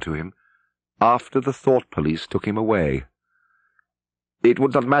happen to him after the thought police took him away. It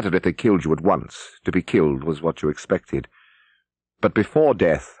would not matter if they killed you at once. To be killed was what you expected. But before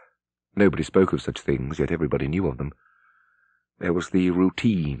death, nobody spoke of such things, yet everybody knew of them. There was the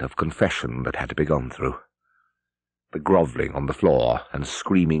routine of confession that had to be gone through. The grovelling on the floor and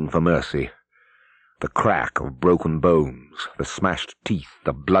screaming for mercy. The crack of broken bones, the smashed teeth,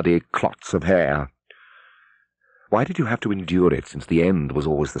 the bloody clots of hair. Why did you have to endure it, since the end was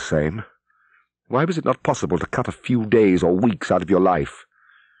always the same? Why was it not possible to cut a few days or weeks out of your life?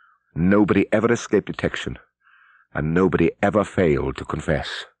 Nobody ever escaped detection, and nobody ever failed to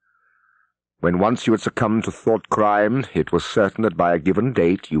confess. When once you had succumbed to thought crime, it was certain that by a given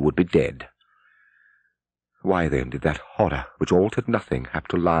date you would be dead. Why then did that horror, which altered nothing, have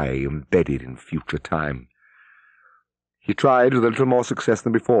to lie embedded in future time? He tried, with a little more success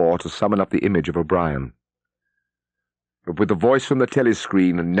than before, to summon up the image of O'Brien. But with the voice from the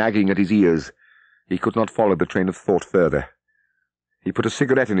telescreen nagging at his ears, he could not follow the train of thought further. He put a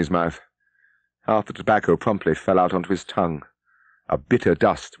cigarette in his mouth. Half the tobacco promptly fell out onto his tongue, a bitter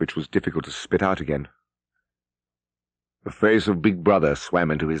dust which was difficult to spit out again. The face of Big Brother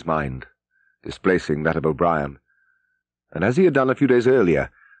swam into his mind, displacing that of O'Brien, and as he had done a few days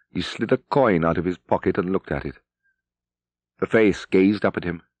earlier, he slid a coin out of his pocket and looked at it. The face gazed up at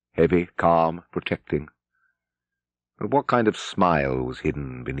him, heavy, calm, protecting. But what kind of smile was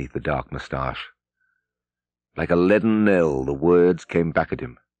hidden beneath the dark moustache? Like a leaden knell, the words came back at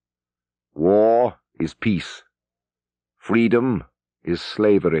him. War is peace. Freedom is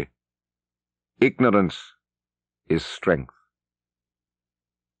slavery. Ignorance is strength.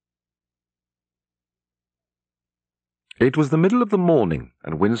 It was the middle of the morning,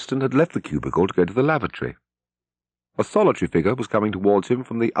 and Winston had left the cubicle to go to the lavatory. A solitary figure was coming towards him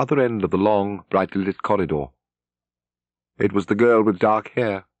from the other end of the long, brightly lit corridor. It was the girl with dark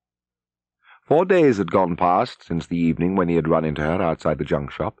hair. 4 days had gone past since the evening when he had run into her outside the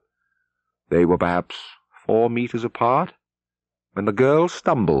junk shop. They were perhaps 4 meters apart, when the girl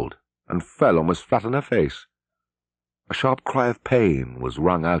stumbled and fell almost flat on her face. A sharp cry of pain was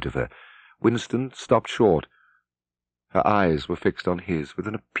wrung out of her. Winston stopped short. Her eyes were fixed on his with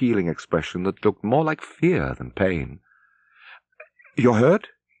an appealing expression that looked more like fear than pain. "You're hurt?"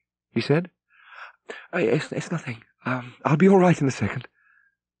 he said. It's nothing. I'll be all right in a second."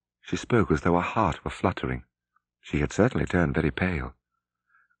 She spoke as though her heart were fluttering. She had certainly turned very pale.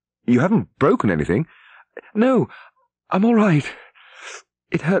 "You haven't broken anything?" "No, I'm all right.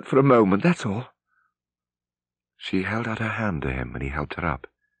 It hurt for a moment, that's all." She held out her hand to him, and he helped her up.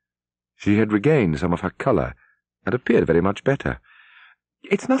 She had regained some of her colour, and appeared very much better.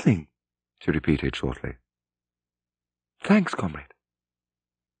 "It's nothing," she repeated shortly. "Thanks, comrade."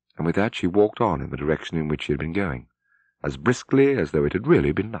 And with that she walked on in the direction in which she had been going, as briskly as though it had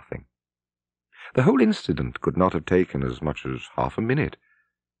really been nothing. The whole incident could not have taken as much as half a minute.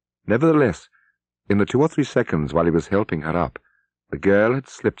 Nevertheless, in the 2 or 3 seconds while he was helping her up, the girl had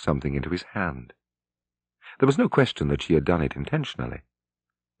slipped something into his hand. There was no question that she had done it intentionally.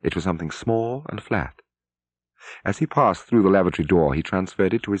 It was something small and flat. As he passed through the lavatory door, he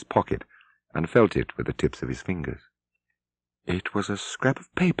transferred it to his pocket and felt it with the tips of his fingers. It was a scrap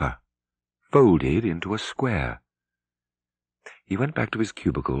of paper, folded into a square. He went back to his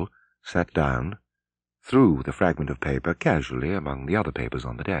cubicle, sat down, threw the fragment of paper casually among the other papers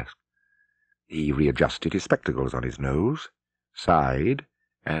on the desk. He readjusted his spectacles on his nose, sighed,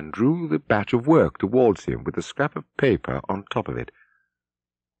 and drew the batch of work towards him with the scrap of paper on top of it.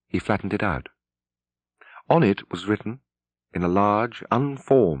 He flattened it out. On it was written, in a large,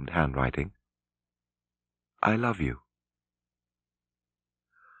 unformed handwriting, "I love you."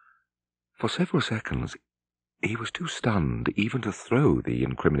 For several seconds he was too stunned even to throw the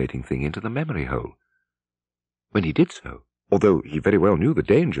incriminating thing into the memory hole. When he did so, although he very well knew the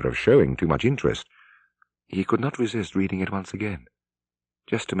danger of showing too much interest, he could not resist reading it once again,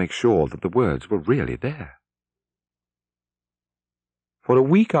 just to make sure that the words were really there. For a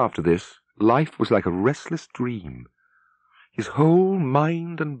week after this, life was like a restless dream. His whole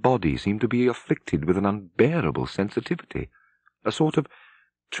mind and body seemed to be afflicted with an unbearable sensitivity, a sort of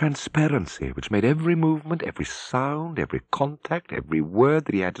transparency which made every movement, every sound, every contact, every word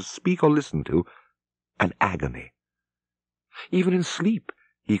that he had to speak or listen to, an agony. Even in sleep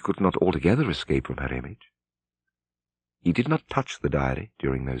he could not altogether escape from her image. He did not touch the diary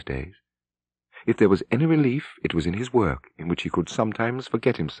during those days. If there was any relief, it was in his work, in which he could sometimes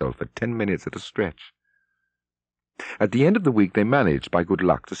forget himself for 10 minutes at a stretch. At the end of the week they managed, by good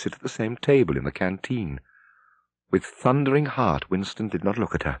luck, to sit at the same table in the canteen. With thundering heart, Winston did not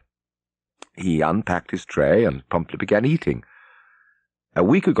look at her. He unpacked his tray and promptly began eating. A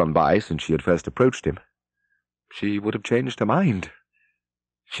week had gone by since she had first approached him. She would have changed her mind.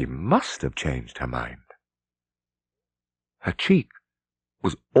 She must have changed her mind. Her cheek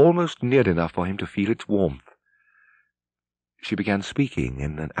was almost near enough for him to feel its warmth. She began speaking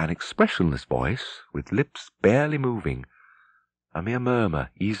in an expressionless voice, with lips barely moving, a mere murmur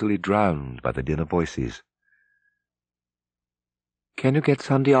easily drowned by the din of voices. "Can you get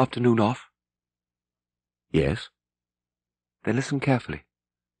Sunday afternoon off?" "Yes." "Then listen carefully.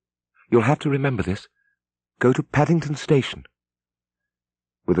 You'll have to remember this. Go to Paddington Station."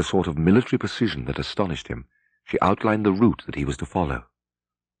 With a sort of military precision that astonished him, she outlined the route that he was to follow.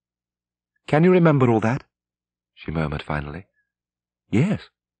 "Can you remember all that?" she murmured finally. "Yes.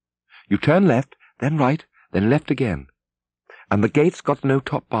 You turn left, then right, then left again. And the gate's got no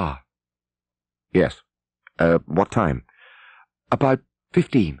top bar." "Yes. What time?" "About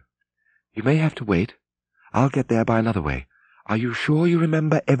 15. You may have to wait. I'll get there by another way. Are you sure you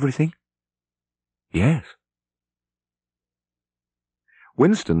remember everything?" "Yes."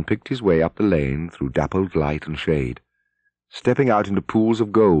 Winston picked his way up the lane through dappled light and shade, stepping out into pools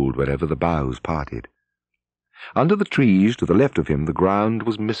of gold wherever the boughs parted. Under the trees to the left of him the ground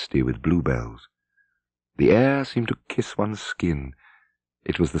was misty with bluebells. The air seemed to kiss one's skin.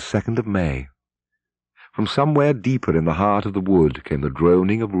 It was the 2nd of May. From somewhere deeper in the heart of the wood came the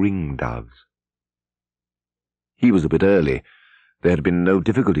droning of ring-doves. He was a bit early. There had been no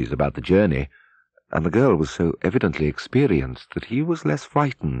difficulties about the journey, and the girl was so evidently experienced that he was less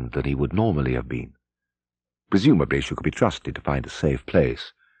frightened than he would normally have been. Presumably she could be trusted to find a safe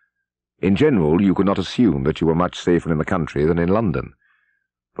place. In general, you could not assume that you were much safer in the country than in London.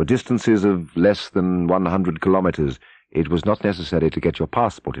 For distances of less than 100 kilometres, it was not necessary to get your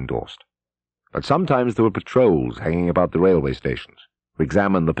passport endorsed. But sometimes there were patrols hanging about the railway stations, who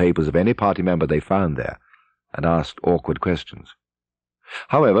examined the papers of any party member they found there, and asked awkward questions.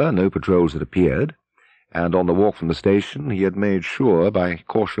 However, no patrols had appeared, and on the walk from the station he had made sure by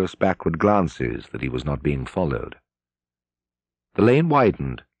cautious backward glances that he was not being followed. The lane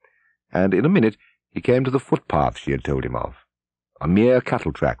widened, and in a minute he came to the footpath she had told him of, a mere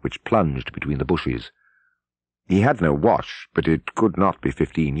cattle track which plunged between the bushes. He had no watch, but it could not be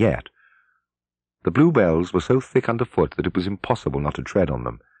 15 yet. The bluebells were so thick underfoot that it was impossible not to tread on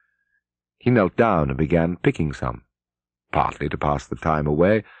them. He knelt down and began picking some, partly to pass the time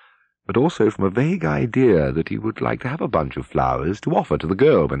away, but also from a vague idea that he would like to have a bunch of flowers to offer to the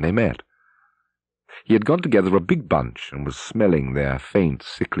girl when they met. He had got together a big bunch and was smelling their faint,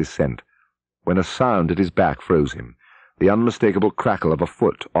 sickly scent, when a sound at his back froze him, the unmistakable crackle of a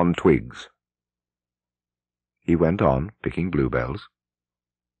foot on twigs. He went on picking bluebells.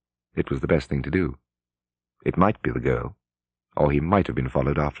 It was the best thing to do. It might be the girl, or he might have been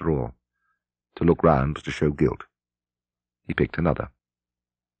followed after all. To look round was to show guilt. He picked another,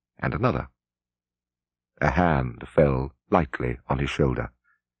 and another. A hand fell lightly on his shoulder.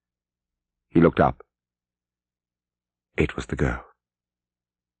 He looked up. It was the girl.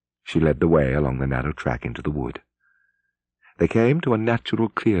 She led the way along the narrow track into the wood. They came to a natural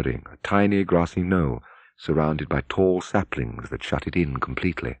clearing, a tiny grassy knoll, surrounded by tall saplings that shut it in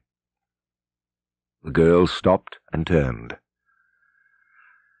completely. The girl stopped and turned.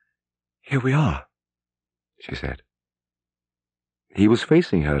 "Here we are," she said. He was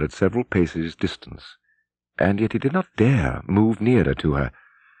facing her at several paces' distance, and yet he did not dare move nearer to her.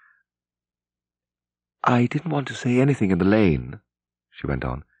 "I didn't want to say anything in the lane," she went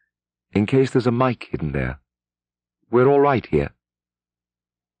on, "in case there's a mic hidden there. We're all right here."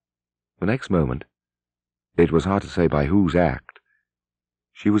 The next moment, it was hard to say by whose act,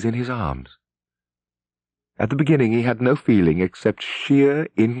 she was in his arms. At the beginning he had no feeling except sheer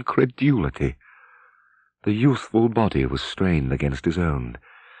incredulity. The youthful body was strained against his own.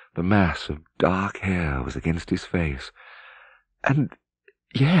 The mass of dark hair was against his face. And,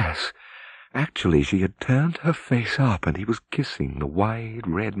 yes, actually she had turned her face up, and he was kissing the wide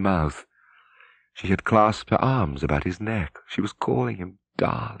red mouth. She had clasped her arms about his neck. She was calling him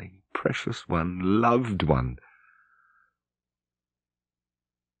darling, precious one, loved one.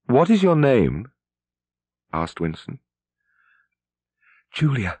 "What is your name?" asked Winston.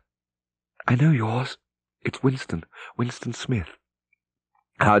 "Julia. I know yours. It's Winston Smith."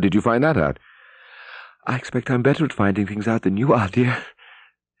 "How did you find that out?" "I expect I'm better at finding things out than you are, dear.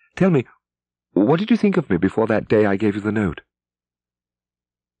 Tell me, what did you think of me before that day I gave you the note?"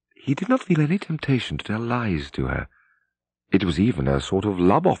 He did not feel any temptation to tell lies to her. It was even a sort of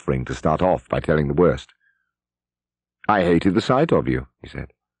love offering to start off by telling the worst. "I hated the sight of you," he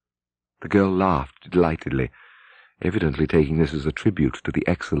said. The girl laughed delightedly, evidently taking this as a tribute to the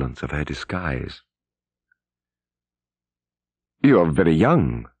excellence of her disguise. "You are very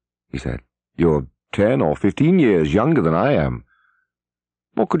young," he said. "You're 10 or 15 years younger than I am.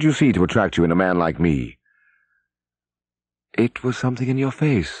 What could you see to attract you in a man like me?" "It was something in your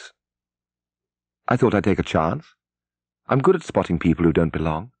face. I thought I'd take a chance. I'm good at spotting people who don't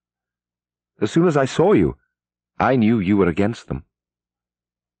belong. As soon as I saw you, I knew you were against them."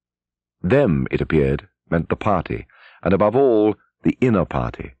 Them, it appeared, meant the party, and above all, the inner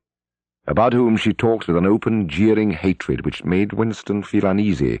party, about whom she talked with an open, jeering hatred which made Winston feel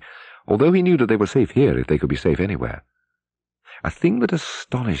uneasy, although he knew that they were safe here if they could be safe anywhere. A thing that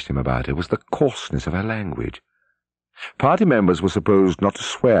astonished him about her was the coarseness of her language. Party members were supposed not to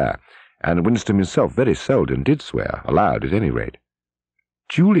swear, and Winston himself very seldom did swear, aloud at any rate.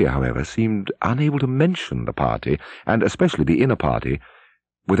 Julia, however, seemed unable to mention the party, and especially the inner party,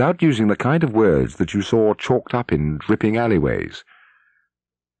 without using the kind of words that you saw chalked up in dripping alleyways.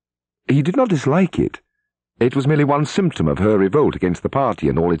 He did not dislike it. It was merely one symptom of her revolt against the party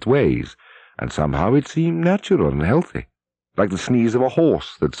and all its ways, and somehow it seemed natural and healthy, like the sneeze of a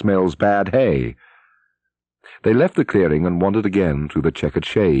horse that smells bad hay. They left the clearing and wandered again through the checkered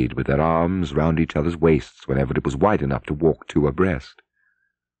shade, with their arms round each other's waists whenever it was wide enough to walk two abreast.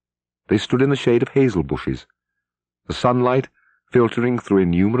 They stood in the shade of hazel bushes. The sunlight, filtering through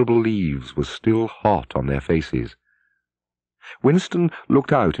innumerable leaves, was still hot on their faces. Winston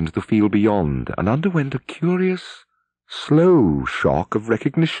looked out into the field beyond and underwent a curious, slow shock of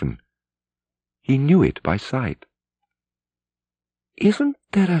recognition. He knew it by sight. "Isn't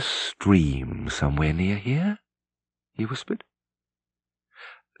there a stream somewhere near here?" he whispered.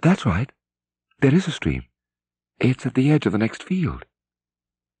 "That's right. There is a stream. It's at the edge of the next field."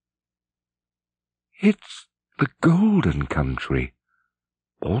 "It's the golden country."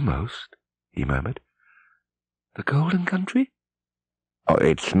 "Almost," he murmured. "The golden country?" "Oh,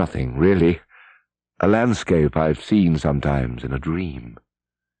 it's nothing, really. A landscape I've seen sometimes in a dream."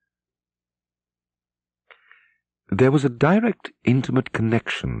 There was a direct, intimate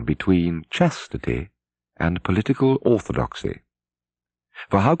connection between chastity and political orthodoxy.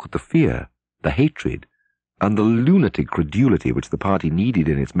 For how could the fear, the hatred, and the lunatic credulity which the party needed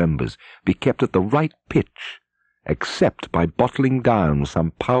in its members be kept at the right pitch, except by bottling down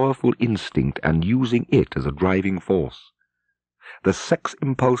some powerful instinct and using it as a driving force? The sex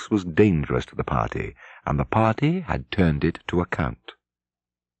impulse was dangerous to the party, and the party had turned it to account.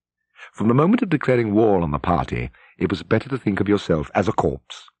 From the moment of declaring war on the party, it was better to think of yourself as a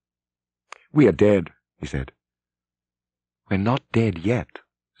corpse. "We are dead," he said. "We're not dead yet,"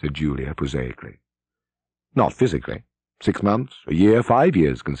 said Julia prosaically. "Not physically. 6 months, a year, 5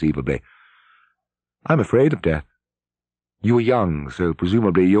 years, conceivably. I'm afraid of death. You are young, so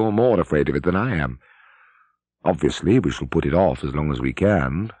presumably you're more afraid of it than I am. Obviously, we shall put it off as long as we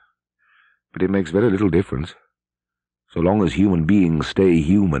can, but it makes very little difference. So long as human beings stay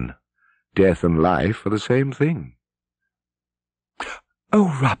human, death and life are the same thing."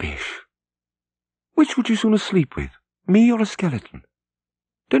 "Oh, rubbish! Which would you sooner sleep with, me or a skeleton?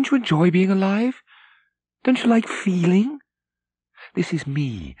 Don't you enjoy being alive? Don't you like feeling? This is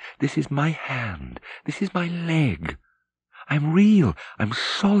me. This is my hand. This is my leg. I'm real. I'm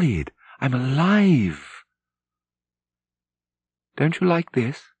solid. I'm alive. Don't you like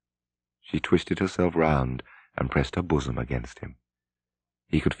this?" She twisted herself round and pressed her bosom against him.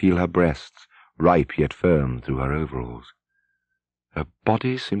 He could feel her breasts, ripe yet firm through her overalls. Her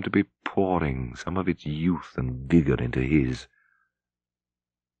body seemed to be pouring some of its youth and vigour into his.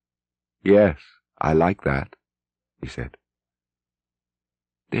 "Yes, I like that," he said.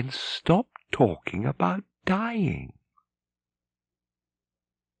 "Then stop talking about dying."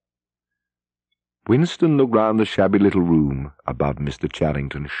 Winston looked round the shabby little room above Mr.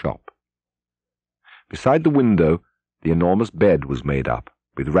 Charrington's shop. Beside the window, the enormous bed was made up,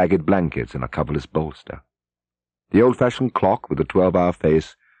 with ragged blankets and a coverless bolster. The old-fashioned clock with the 12-hour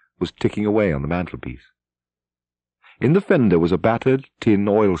face was ticking away on the mantelpiece. In the fender was a battered tin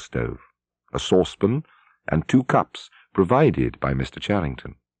oil stove, a saucepan, and 2 cups provided by Mr.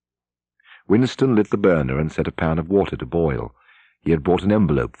 Charrington. Winston lit the burner and set a pan of water to boil. He had brought an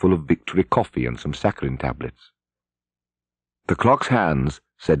envelope full of Victory coffee and some saccharin tablets. The clock's hands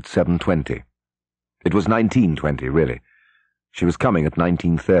said 7:20. It was 19:20, really. She was coming at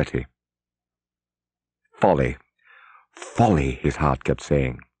 19:30. Folly. Folly, his heart kept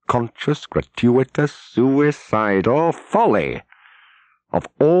saying. Conscious, gratuitous, suicidal folly. Of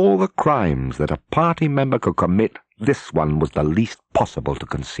all the crimes that a party member could commit, this one was the least possible to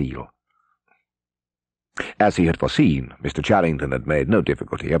conceal. As he had foreseen, Mr. Charrington had made no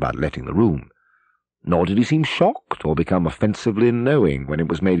difficulty about letting the room. Nor did he seem shocked or become offensively knowing when it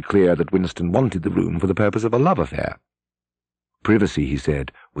was made clear that Winston wanted the room for the purpose of a love affair. Privacy, he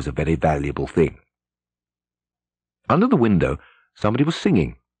said, was a very valuable thing. Under the window, somebody was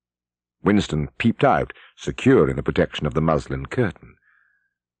singing. Winston peeped out, secure in the protection of the muslin curtain.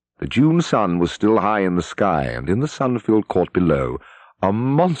 The June sun was still high in the sky, and in the sun-filled court below, a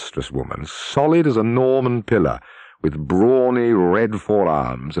monstrous woman, solid as a Norman pillar, with brawny red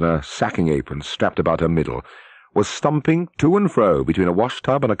forearms and a sacking apron strapped about her middle, was stumping to and fro between a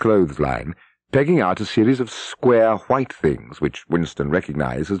wash-tub and a clothesline, pegging out a series of square white things which Winston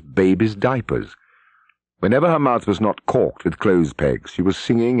recognized as babies' diapers. Whenever her mouth was not corked with clothes pegs, she was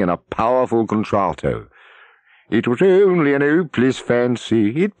singing in a powerful contralto. It was only an hopeless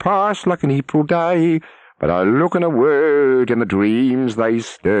fancy, it passed like an April day, but a look and a word and the dreams they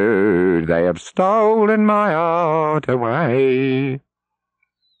stirred, they have stolen my heart away.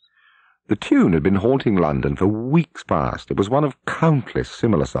 The tune had been haunting London for weeks past. It was one of countless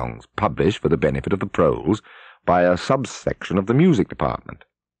similar songs published for the benefit of the proles by a subsection of the music department.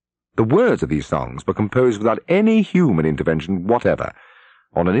 The words of these songs were composed without any human intervention whatever,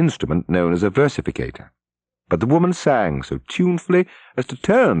 on an instrument known as a versificator. But the woman sang so tunefully as to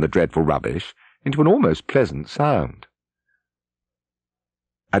turn the dreadful rubbish into an almost pleasant sound.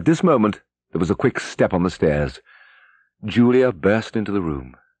 At this moment there was a quick step on the stairs. Julia burst into the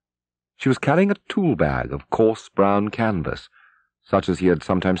room. She was carrying a tool-bag of coarse brown canvas, such as he had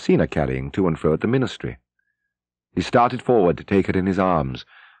sometimes seen her carrying to and fro at the ministry. He started forward to take her in his arms,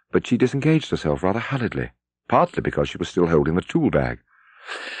 but she disengaged herself rather hurriedly, partly because she was still holding the tool-bag.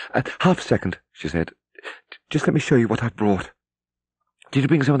 "Half a second," she said. "Just let me show you what I've brought. Did you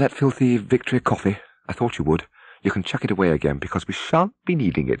bring some of that filthy Victory coffee? I thought you would. You can chuck it away again, because we shan't be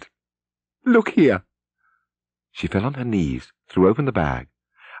needing it. Look here." She fell on her knees, threw open the bag,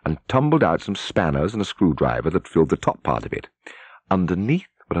 and tumbled out some spanners and a screwdriver that filled the top part of it. Underneath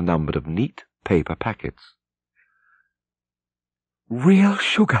were a number of neat paper packets. "Real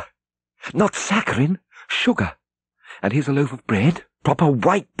sugar. Not saccharin, sugar. And here's a loaf of bread, proper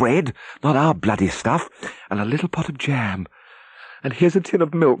white bread, not our bloody stuff, and a little pot of jam. And here's a tin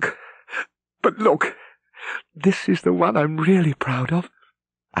of milk. But look, this is the one I'm really proud of.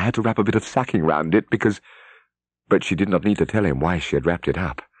 I had to wrap a bit of sacking round it because—" But she did not need to tell him why she had wrapped it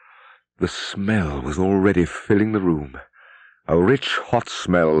up. The smell was already filling the room, a rich, hot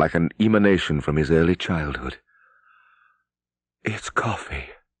smell like an emanation from his early childhood. "It's coffee,"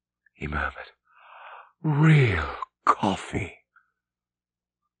 he murmured. "Real coffee."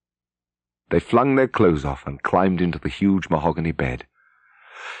 They flung their clothes off and climbed into the huge mahogany bed.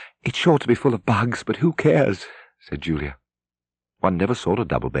 "It's sure to be full of bugs, but who cares?" said Julia. One never saw a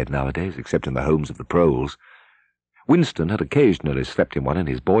double bed nowadays, except in the homes of the proles. Winston had occasionally slept in one in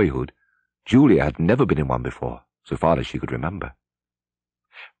his boyhood. Julia had never been in one before, so far as she could remember.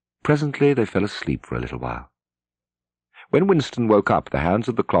 Presently they fell asleep for a little while. When Winston woke up, the hands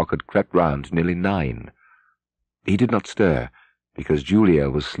of the clock had crept round to nearly 9. He did not stir, because Julia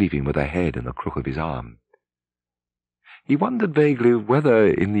was sleeping with her head in the crook of his arm. He wondered vaguely whether,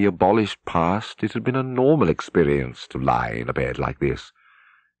 in the abolished past, it had been a normal experience to lie in a bed like this,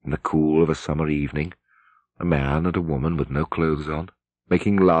 in the cool of a summer evening, a man and a woman with no clothes on,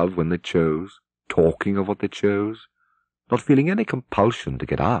 making love when they chose, talking of what they chose, not feeling any compulsion to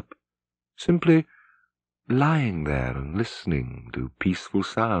get up, simply lying there and listening to peaceful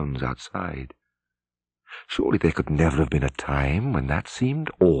sounds outside. Surely there could never have been a time when that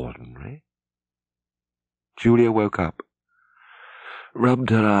seemed ordinary. Julia woke up, rubbed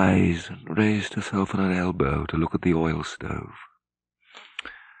her eyes, and raised herself on an elbow to look at the oil stove.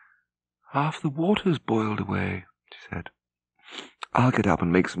 "Half the water's boiled away," she said. "I'll get up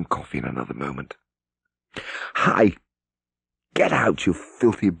and make some coffee in another moment." "Hi! Get out, you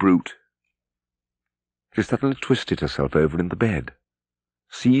filthy brute!" She suddenly twisted herself over in the bed,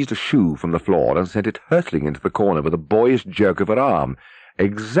 seized a shoe from the floor and sent it hurtling into the corner with a boyish jerk of her arm,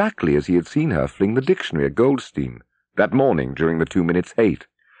 exactly as he had seen her fling the dictionary at Goldstein that morning during the 2 minutes hate.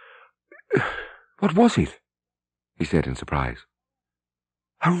 "What was it?" he said in surprise.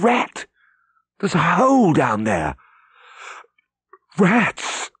 "A rat! There's a hole down there.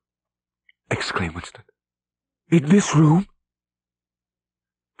 "Rats!" exclaimed Winston. "In this room?"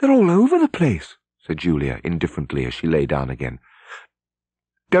 "They're all over the place," said Julia indifferently as she lay down again.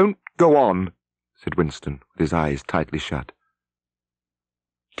 "Don't go on," said Winston, with his eyes tightly shut.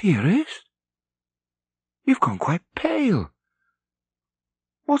 "Dearest, you've gone quite pale.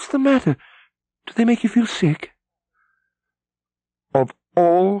 What's the matter? Do they make you feel sick?" "Of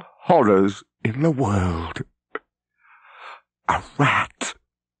all horrors in the world, a rat!"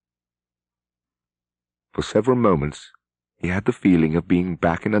 For several moments he had the feeling of being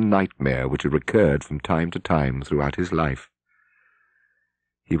back in a nightmare which had recurred from time to time throughout his life.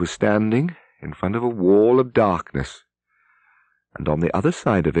 He was standing in front of a wall of darkness, and on the other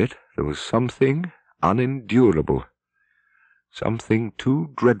side of it there was something unendurable, something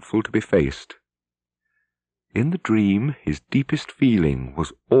too dreadful to be faced. In the dream his deepest feeling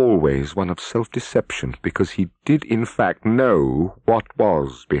was always one of self-deception, because he did in fact know what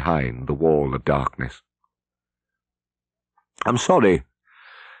was behind the wall of darkness. "I'm sorry,"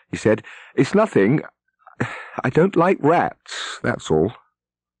 he said. "It's nothing. I don't like rats, that's all."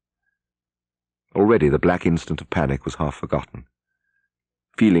 Already the black instant of panic was half forgotten.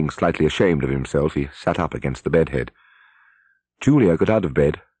 Feeling slightly ashamed of himself, he sat up against the bedhead. Julia got out of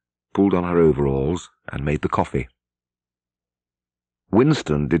bed, pulled on her overalls, and made the coffee.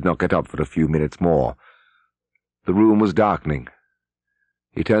 Winston did not get up for a few minutes more. The room was darkening.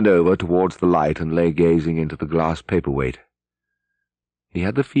 He turned over towards the light and lay gazing into the glass paperweight. He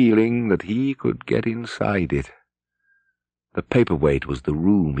had the feeling that he could get inside it. The paperweight was the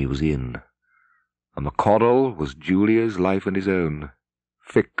room he was in, and the coral was Julia's life and his own,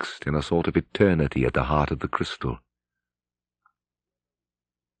 fixed in a sort of eternity at the heart of the crystal.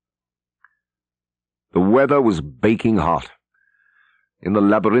 The weather was baking hot. In the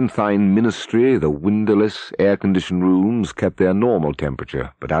labyrinthine ministry, the windowless, air-conditioned rooms kept their normal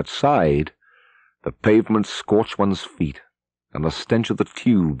temperature, but outside, the pavement scorched one's feet, and the stench of the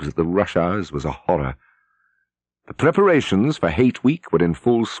tubes at the rush hours was a horror. The preparations for Hate Week were in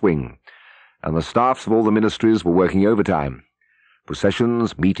full swing, and the staffs of all the ministries were working overtime.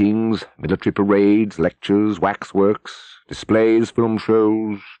 Processions, meetings, military parades, lectures, waxworks, displays, film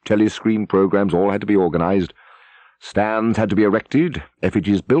shows, telescreen programs all had to be organized. Stands had to be erected,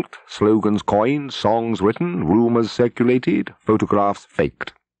 effigies built, slogans coined, songs written, rumors circulated, photographs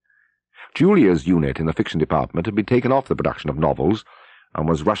faked. Julia's unit in the fiction department had been taken off the production of novels and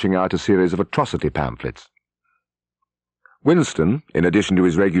was rushing out a series of atrocity pamphlets. Winston, in addition to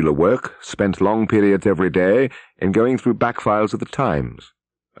his regular work, spent long periods every day in going through back files of the Times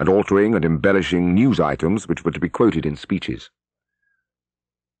and altering and embellishing news items which were to be quoted in speeches.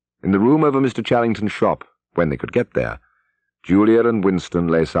 In the room over Mr. Charrington's shop, when they could get there, Julia and Winston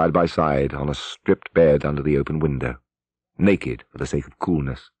lay side by side on a stripped bed under the open window, naked for the sake of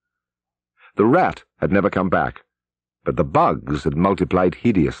coolness. The rat had never come back, but the bugs had multiplied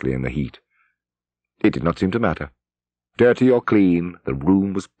hideously in the heat. It did not seem to matter. Dirty or clean, the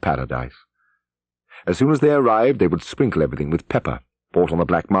room was paradise. As soon as they arrived, they would sprinkle everything with pepper, bought on the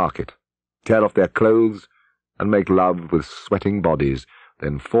black market, tear off their clothes, and make love with sweating bodies,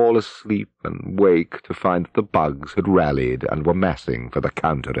 then fall asleep and wake to find that the bugs had rallied and were massing for the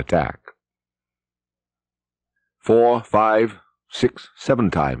counter-attack. 4, 5, 6,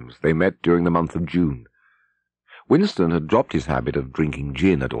 7 times they met during the month of June. Winston had dropped his habit of drinking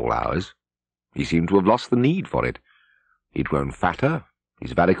gin at all hours. He seemed to have lost the need for it. He'd grown fatter,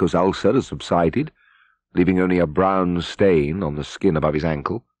 his varicose ulcer had subsided, leaving only a brown stain on the skin above his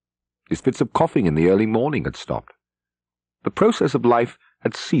ankle. His fits of coughing in the early morning had stopped. The process of life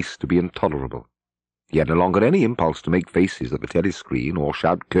had ceased to be intolerable. He had no longer any impulse to make faces at the telescreen or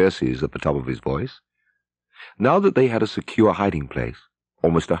shout curses at the top of his voice. Now that they had a secure hiding place,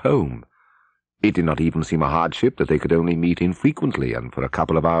 almost a home, it did not even seem a hardship that they could only meet infrequently and for a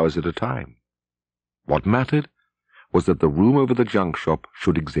couple of hours at a time. What mattered was that the room over the junk shop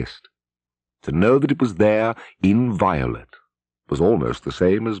should exist. To know that it was there, inviolate, was almost the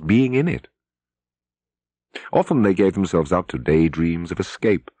same as being in it. Often they gave themselves up to daydreams of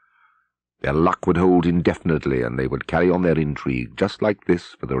escape. Their luck would hold indefinitely, and they would carry on their intrigue just like this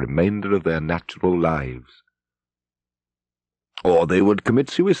for the remainder of their natural lives. Or they would commit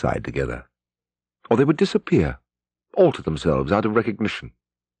suicide together. Or they would disappear, alter themselves out of recognition,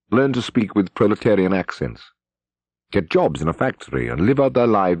 learn to speak with proletarian accents, get jobs in a factory, and live out their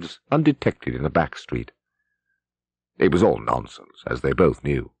lives undetected in a back street. It was all nonsense, as they both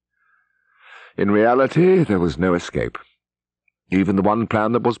knew. In reality, there was no escape. Even the one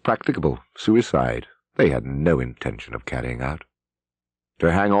plan that was practicable, suicide, they had no intention of carrying out.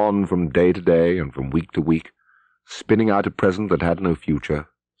 To hang on from day to day and from week to week, spinning out a present that had no future,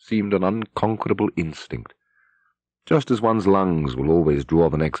 seemed an unconquerable instinct, just as one's lungs will always draw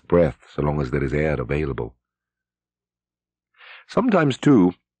the next breath so long as there is air available. Sometimes,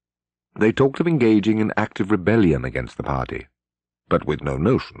 too, they talked of engaging in active rebellion against the party, but with no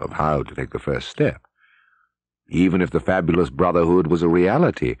notion of how to take the first step. Even if the fabulous brotherhood was a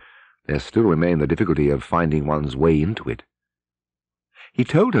reality, there still remained the difficulty of finding one's way into it. He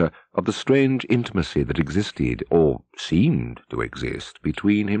told her of the strange intimacy that existed, or seemed to exist,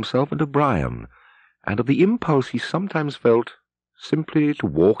 between himself and O'Brien, and of the impulse he sometimes felt simply to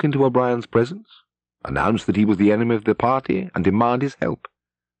walk into O'Brien's presence, announce that he was the enemy of the party, and demand his help.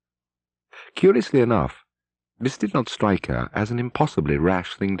 Curiously enough, this did not strike her as an impossibly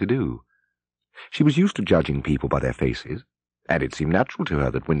rash thing to do. She was used to judging people by their faces, and it seemed natural to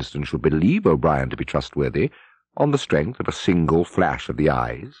her that Winston should believe O'Brien to be trustworthy on the strength of a single flash of the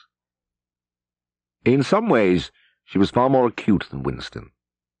eyes. In some ways, she was far more acute than Winston,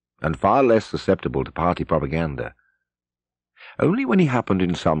 and far less susceptible to party propaganda. Only when he happened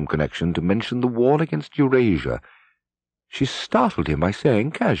in some connection to mention the war against Eurasia, she startled him by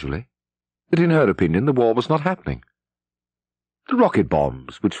saying casually that in her opinion the war was not happening. The rocket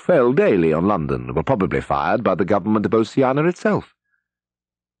bombs which fell daily on London were probably fired by the government of Oceania itself,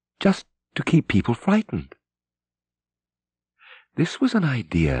 just to keep people frightened. This was an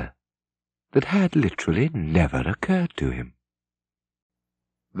idea that had literally never occurred to him.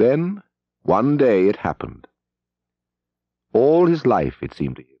 Then, one day it happened. All his life, it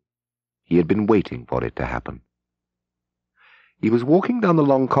seemed to him, he had been waiting for it to happen. He was walking down the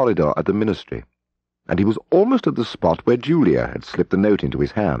long corridor at the ministry, and he was almost at the spot where Julia had slipped the note into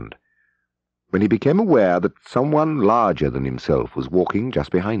his hand, when he became aware that someone larger than himself was walking just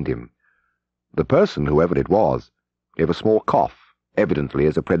behind him. The person, whoever it was, gave a small cough, evidently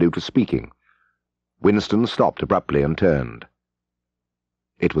as a prelude to speaking. Winston stopped abruptly and turned.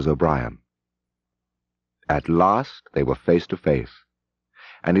 It was O'Brien. At last they were face to face,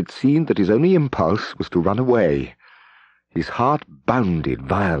 and it seemed that his only impulse was to run away. His heart bounded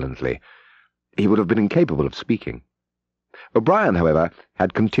violently. He would have been incapable of speaking. O'Brien, however,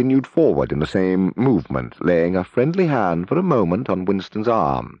 had continued forward in the same movement, laying a friendly hand for a moment on Winston's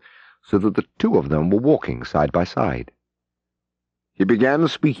arm, so that the two of them were walking side by side. He began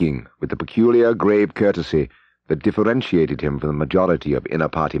speaking with the peculiar grave courtesy that differentiated him from the majority of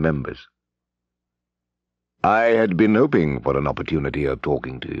inner-party members. "I had been hoping for an opportunity of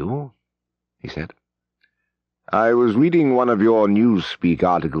talking to you," he said. "I was reading one of your Newspeak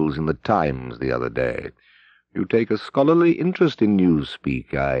articles in the Times the other day. You take a scholarly interest in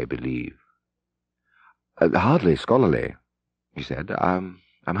Newspeak, I believe." "Hardly scholarly," he said. I'm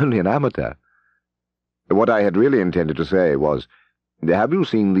only an amateur." "What I had really intended to say was, have you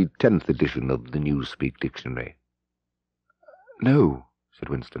seen the 10th edition of the Newspeak dictionary?" "No," said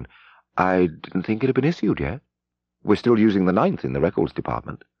Winston. "I didn't think it had been issued yet. We're still using the 9th in the records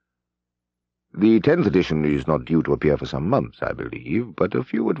department." "The 10th edition is not due to appear for some months, I believe, but a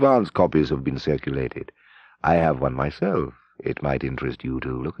few advance copies have been circulated. I have one myself. It might interest you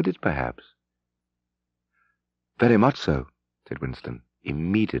to look at it, perhaps." "Very much so," said Winston,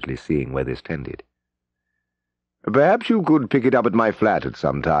 immediately seeing where this tended. "Perhaps you could pick it up at my flat at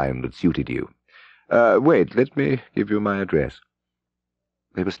some time that suited you. Wait, let me give you my address."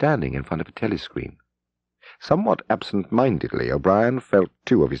 They were standing in front of a telescreen. Somewhat absent-mindedly, O'Brien felt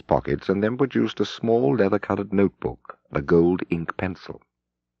two of his pockets and then produced a small leather-coloured notebook and a gold ink pencil.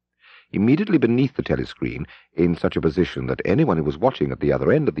 Immediately beneath the telescreen, in such a position that anyone who was watching at the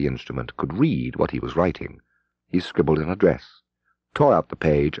other end of the instrument could read what he was writing, he scribbled an address, tore out the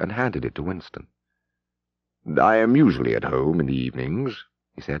page, and handed it to Winston. "I am usually at home in the evenings,"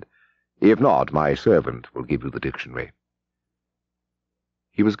 he said. "If not, my servant will give you the dictionary."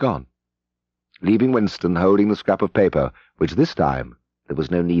 He was gone, leaving Winston holding the scrap of paper, which this time there was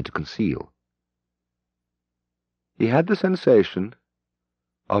no need to conceal. He had the sensation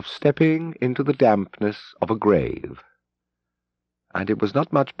of stepping into the dampness of a grave, and it was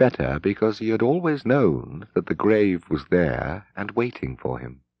not much better because he had always known that the grave was there and waiting for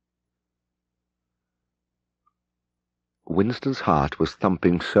him. Winston's heart was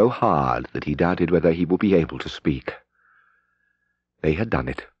thumping so hard that he doubted whether he would be able to speak. They had done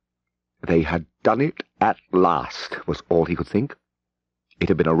it. They had done it at last, was all he could think. It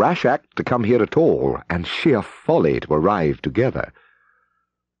had been a rash act to come here at all, and sheer folly to arrive together.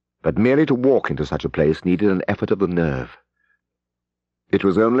 But merely to walk into such a place needed an effort of the nerve. It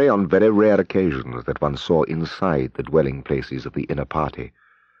was only on very rare occasions that one saw inside the dwelling places of the inner party,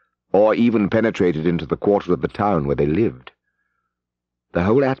 or even penetrated into the quarter of the town where they lived. The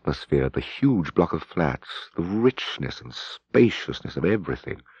whole atmosphere of the huge block of flats, the richness and spaciousness of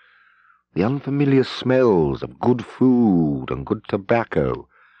everything, the unfamiliar smells of good food and good tobacco,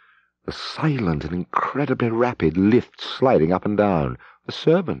 the silent and incredibly rapid lifts sliding up and down, the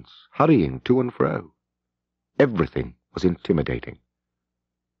servants hurrying to and fro. Everything was intimidating.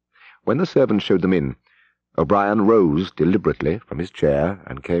 When the servants showed them in, O'Brien rose deliberately from his chair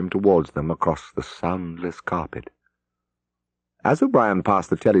and came towards them across the soundless carpet. As O'Brien passed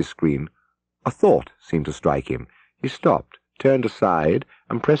the telescreen, a thought seemed to strike him. He stopped, turned aside,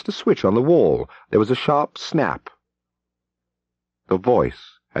 and pressed a switch on the wall. There was a sharp snap. The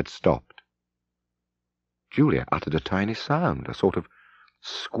voice had stopped. Julia uttered a tiny sound, a sort of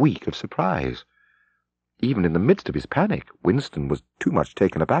squeak of surprise. Even in the midst of his panic, Winston was too much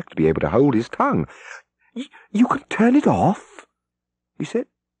taken aback to be able to hold his tongue. "You can turn it off?" he said.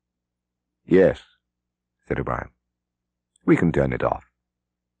 "Yes," said O'Brien. "We can turn it off.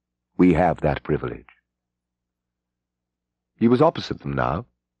 We have that privilege." He was opposite them now.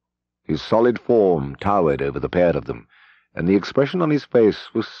 His solid form towered over the pair of them, and the expression on his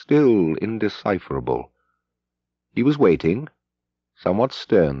face was still indecipherable. He was waiting, somewhat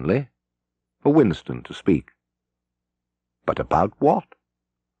sternly, for Winston to speak. But about what?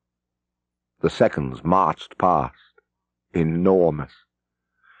 The seconds marched past, enormous.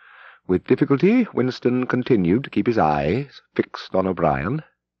 With difficulty, Winston continued to keep his eyes fixed on O'Brien.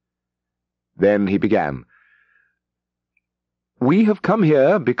 Then he began. "We have come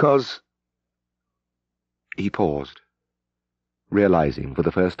here because—" He paused, realizing for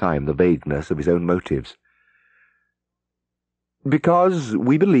the first time the vagueness of his own motives. "Because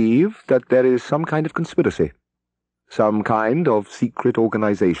we believe that there is some kind of conspiracy, some kind of secret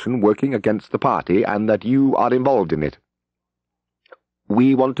organization working against the party, and that you are involved in it.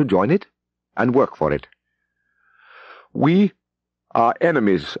 We want to join it and work for it. We are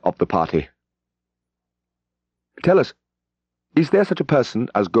enemies of the party. Tell us, is there such a person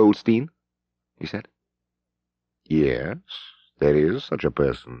as Goldstein?" he said. "Yes, there is such a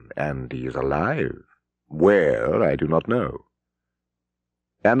person, and he is alive. Where, I do not know."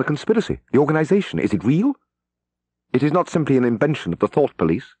 "And the conspiracy, the organization, is it real? It is not simply an invention of the thought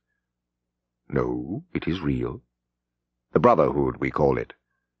police?" "No, it is real. The Brotherhood, we call it.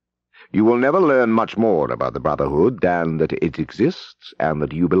 You will never learn much more about the Brotherhood than that it exists and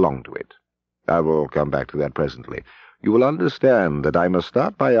that you belong to it. I will come back to that presently. You will understand that I must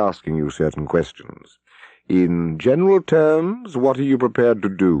start by asking you certain questions. In general terms, what are you prepared to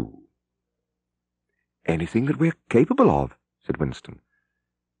do?" "Anything that we're capable of," said Winston.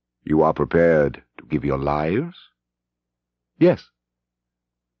 "You are prepared to give your lives?" "Yes."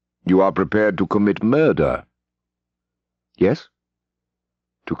 "You are prepared to commit murder?" "Yes."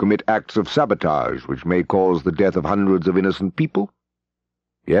 "To commit acts of sabotage which may cause the death of hundreds of innocent people?"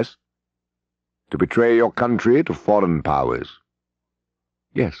 "Yes." "To betray your country to foreign powers?"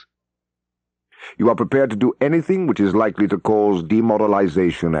 "Yes." "You are prepared to do anything which is likely to cause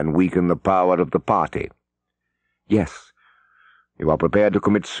demoralization and weaken the power of the party?" "Yes." "You are prepared to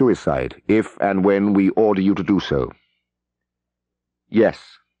commit suicide if and when we order you to do so?"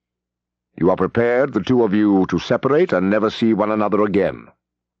 "Yes." "You are prepared, the two of you, to separate and never see one another again?"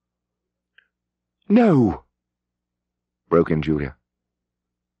 "No!" broke in Julia.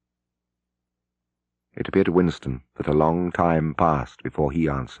 It appeared to Winston that a long time passed before he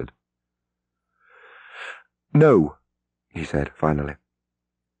answered. "No," he said finally.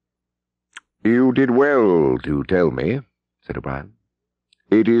 "You did well to tell me," said O'Brien.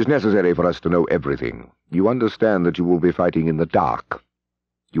 "It is necessary for us to know everything. You understand that you will be fighting in the dark.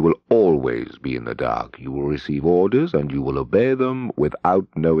 You will always be in the dark. You will receive orders, and you will obey them without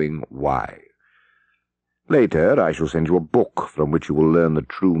knowing why. Later I shall send you a book from which you will learn the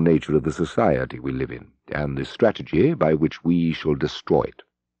true nature of the society we live in, and the strategy by which we shall destroy it.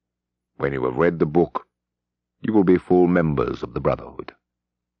 When you have read the book, you will be full members of the Brotherhood."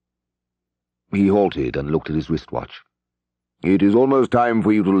 He halted and looked at his wristwatch. "It is almost time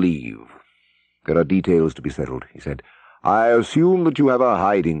for you to leave. There are details to be settled," he said. "I assume that you have a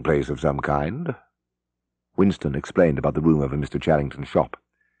hiding place of some kind?" Winston explained about the room over Mr. Charrington's shop.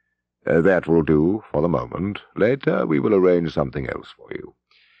 "That will do for the moment. Later we will arrange something else for you.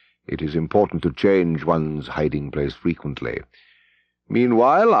 It is important to change one's hiding place frequently.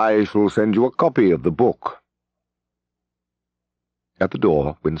 Meanwhile, I shall send you a copy of the book." At the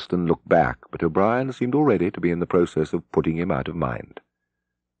door, Winston looked back, but O'Brien seemed already to be in the process of putting him out of mind.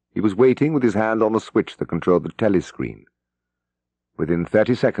 He was waiting with his hand on the switch that controlled the telescreen. Within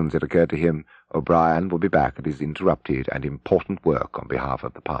 30 seconds, it occurred to him, O'Brien would be back at his interrupted and important work on behalf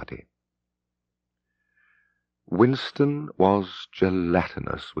of the party. Winston was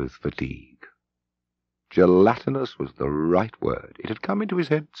gelatinous with fatigue. Gelatinous was the right word. It had come into his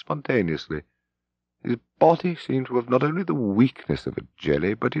head spontaneously. His body seemed to have not only the weakness of a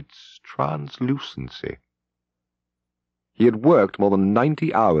jelly, but its translucency. He had worked more than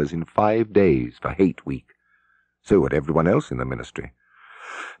 90 hours in 5 days for Hate Week. So had everyone else in the ministry.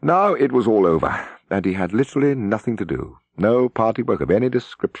 Now it was all over, and he had literally nothing to do. No party work of any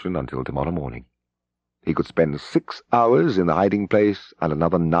description until tomorrow morning. He could spend 6 hours in the hiding place and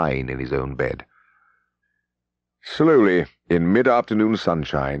another 9 in his own bed. Slowly, in mid-afternoon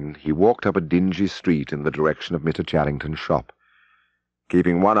sunshine, he walked up a dingy street in the direction of Mr. Charrington's shop,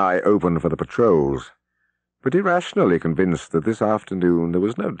 keeping one eye open for the patrols, but irrationally convinced that this afternoon there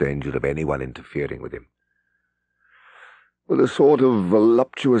was no danger of anyone interfering with him. With a sort of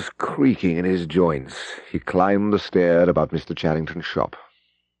voluptuous creaking in his joints, he climbed the stair about Mr. Charrington's shop.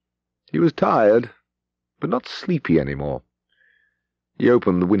 He was tired, but not sleepy any more. He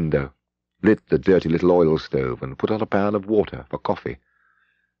opened the window, lit the dirty little oil stove, and put on a pan of water for coffee.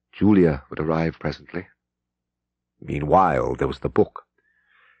 Julia would arrive presently. Meanwhile, there was the book.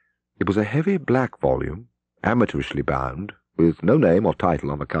 It was a heavy black volume, amateurishly bound, with no name or title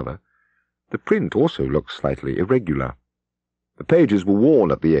on the cover. The print also looked slightly irregular. The pages were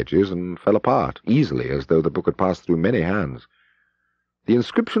worn at the edges and fell apart, easily, as though the book had passed through many hands. The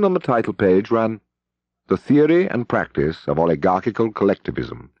inscription on the title page ran, "The Theory and Practice of Oligarchical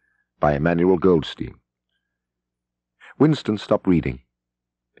Collectivism," by Emmanuel Goldstein. Winston stopped reading,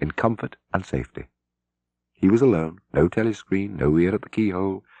 in comfort and safety. He was alone, no telescreen, no ear at the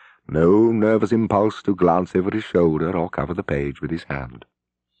keyhole, no nervous impulse to glance over his shoulder or cover the page with his hand.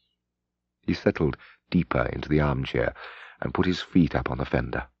 He settled deeper into the armchair and put his feet up on the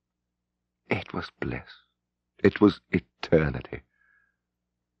fender. It was bliss. It was eternity.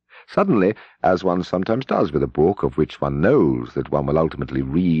 Suddenly, as one sometimes does with a book of which one knows that one will ultimately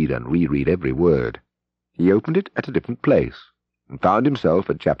read and reread every word, he opened it at a different place and found himself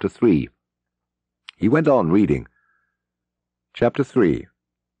at Chapter 3. He went on reading. Chapter 3.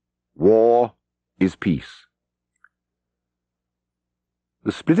 War is Peace.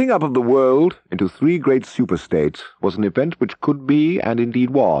 The splitting up of the world into 3 great superstates was an event which could be, and indeed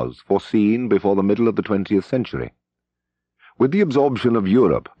was, foreseen before the middle of the 20th century. With the absorption of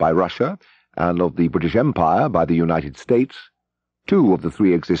Europe by Russia and of the British Empire by the United States, 2 of the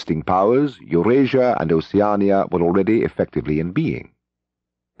 3 existing powers, Eurasia and Oceania, were already effectively in being.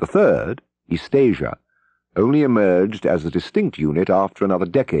 The third, Eastasia, only emerged as a distinct unit after another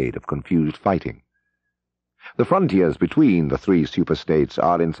decade of confused fighting. The frontiers between the 3 superstates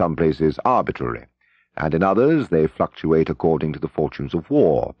are in some places arbitrary, and in others they fluctuate according to the fortunes of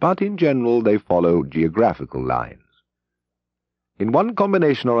war, but in general they follow geographical lines. In one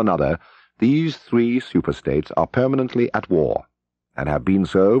combination or another, these 3 superstates are permanently at war, and have been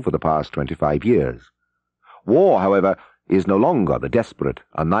so for the past 25 years. War, however, is no longer the desperate,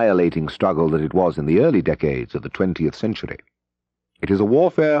 annihilating struggle that it was in the early decades of the 20th century. It is a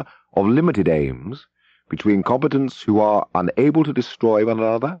warfare of limited aims, between combatants who are unable to destroy one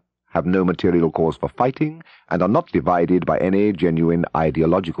another, have no material cause for fighting, and are not divided by any genuine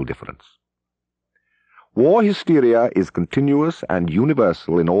ideological difference. War hysteria is continuous and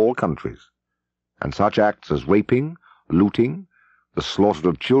universal in all countries, and such acts as raping, looting, the slaughter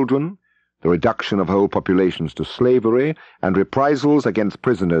of children, the reduction of whole populations to slavery, and reprisals against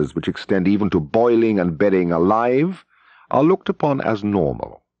prisoners which extend even to boiling and burying alive, are looked upon as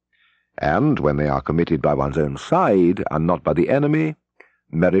normal, and, when they are committed by one's own side and not by the enemy,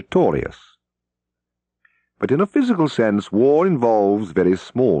 meritorious. But in a physical sense, war involves very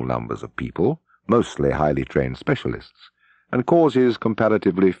small numbers of people, mostly highly trained specialists, and causes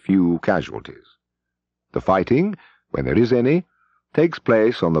comparatively few casualties. The fighting, when there is any, takes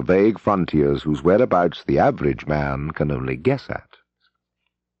place on the vague frontiers whose whereabouts the average man can only guess at.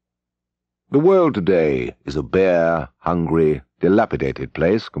 The world today is a bare, hungry, dilapidated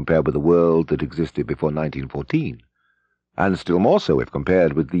place compared with the world that existed before 1914, and still more so if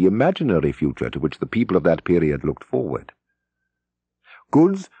compared with the imaginary future to which the people of that period looked forward.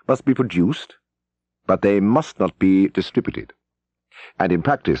 Goods must be produced, but they must not be distributed, and in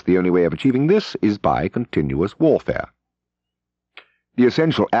practice the only way of achieving this is by continuous warfare. The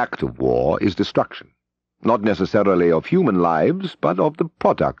essential act of war is destruction, not necessarily of human lives, but of the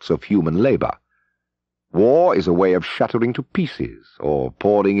products of human labor. War is a way of shattering to pieces, or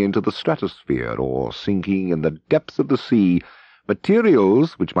pouring into the stratosphere, or sinking in the depths of the sea,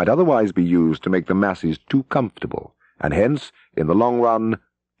 materials which might otherwise be used to make the masses too comfortable, and hence, in the long run,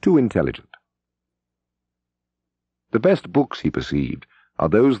 too intelligent. The best books, he perceived, are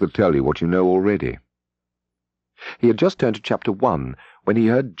those that tell you what you know already. He had just turned to chapter 1 when he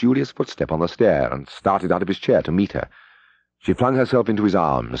heard Julia's footstep on the stair and started out of his chair to meet her. She flung herself into his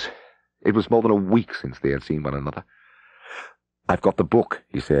arms. It was more than a week since they had seen one another. "I've got the book,"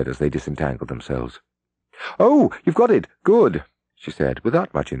 he said as they disentangled themselves. "Oh, you've got it! Good," she said,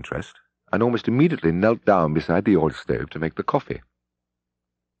 without much interest, and almost immediately knelt down beside the oil stove to make the coffee.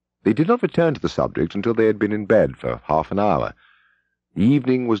 They did not return to the subject until they had been in bed for half an hour. The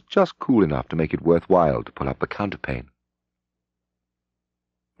evening was just cool enough to make it worthwhile to pull up the counterpane.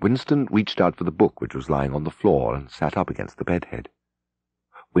 Winston reached out for the book which was lying on the floor and sat up against the bedhead.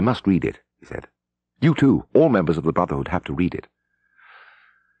 "We must read it," he said. "You too. All members of the Brotherhood have to read it."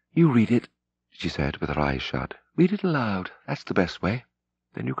 "You read it," she said, with her eyes shut. "Read it aloud. That's the best way.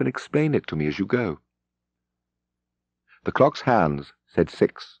 Then you can explain it to me as you go." The clock's hands said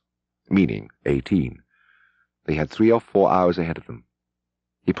 6, meaning 18. They had 3 or 4 hours ahead of them.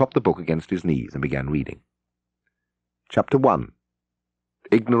 He propped the book against his knees and began reading. Chapter 1.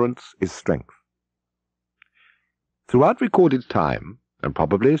 Ignorance is Strength. Throughout recorded time, and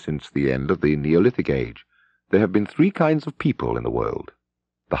probably since the end of the Neolithic Age, there have been 3 kinds of people in the world: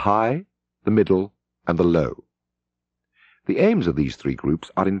 the high, the middle, and the low. The aims of these 3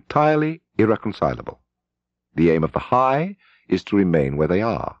 groups are entirely irreconcilable. The aim of the high is to remain where they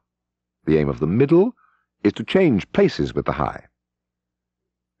are. The aim of the middle is to change places with the high.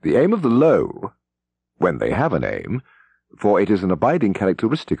 The aim of the low, when they have an aim, for it is an abiding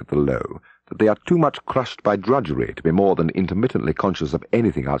characteristic of the low that they are too much crushed by drudgery to be more than intermittently conscious of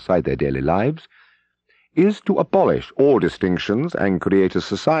anything outside their daily lives, is to abolish all distinctions and create a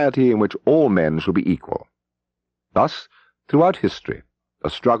society in which all men shall be equal. Thus, throughout history, a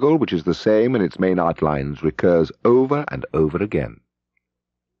struggle which is the same in its main outlines recurs over and over again.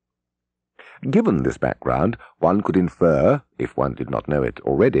 Given this background, one could infer, if one did not know it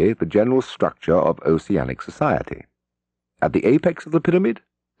already, the general structure of Oceanic society. At the apex of the pyramid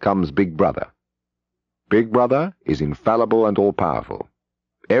comes Big Brother. Big Brother is infallible and all-powerful.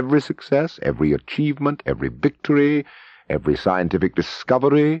 Every success, every achievement, every victory, every scientific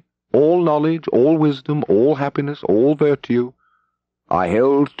discovery, all knowledge, all wisdom, all happiness, all virtue, are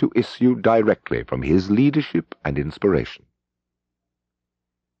held to issue directly from his leadership and inspiration.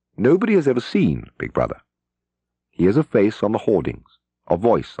 Nobody has ever seen Big Brother. He is a face on the hoardings, a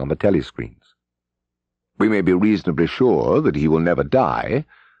voice on the telescreens. We may be reasonably sure that he will never die,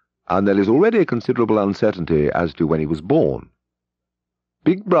 and there is already a considerable uncertainty as to when he was born.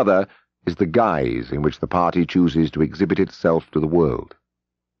 Big Brother is the guise in which the party chooses to exhibit itself to the world.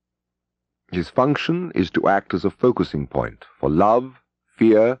 His function is to act as a focusing point for love,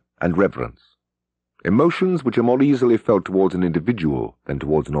 fear, and reverence, emotions which are more easily felt towards an individual than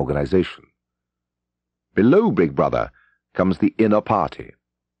towards an organization. Below Big Brother comes the inner party,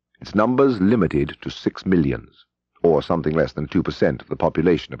 its numbers limited to 6 millions, or something less than 2% of the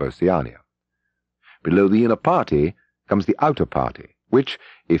population of Oceania. Below the inner party comes the outer party, which,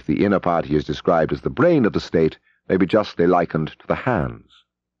 if the inner party is described as the brain of the state, may be justly likened to the hands.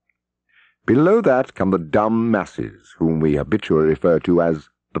 Below that come the dumb masses, whom we habitually refer to as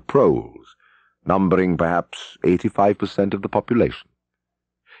the proles, numbering perhaps 85% of the population.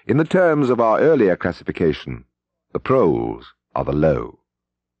 In the terms of our earlier classification, the proles are the low.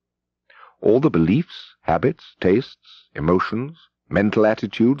 All the beliefs, habits, tastes, emotions, mental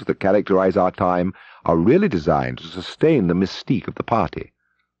attitudes that characterize our time are really designed to sustain the mystique of the party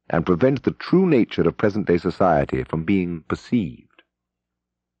and prevent the true nature of present-day society from being perceived.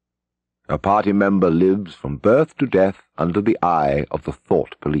 A party member lives from birth to death under the eye of the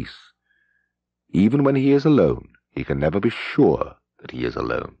thought police. Even when he is alone, he can never be sure that he is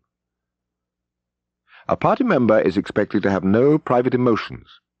alone. A party member is expected to have no private emotions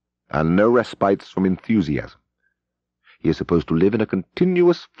and no respites from enthusiasm. He is supposed to live in a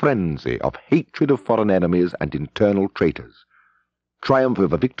continuous frenzy of hatred of foreign enemies and internal traitors, triumph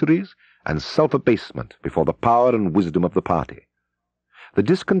over victories, and self-abasement before the power and wisdom of the party. The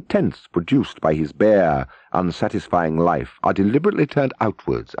discontents produced by his bare, unsatisfying life are deliberately turned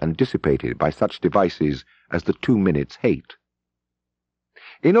outwards and dissipated by such devices as the 2 minutes hate.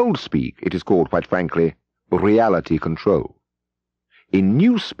 In old speak, it is called, quite frankly, reality control. In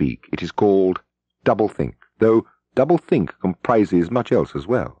new speak, it is called doublethink, though doublethink comprises much else as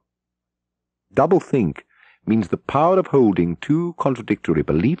well. Doublethink means the power of holding 2 contradictory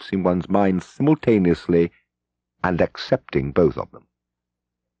beliefs in one's mind simultaneously and accepting both of them.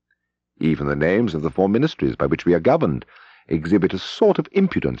 Even the names of the 4 ministries by which we are governed exhibit a sort of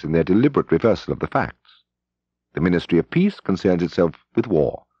impudence in their deliberate reversal of the facts. The Ministry of Peace concerns itself with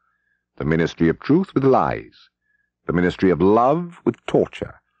war, the Ministry of Truth with lies, the Ministry of Love with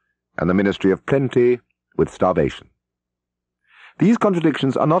torture, and the Ministry of Plenty with starvation. These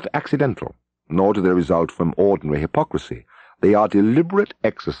contradictions are not accidental, nor do they result from ordinary hypocrisy. They are deliberate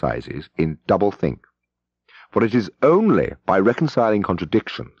exercises in doublethink. For it is only by reconciling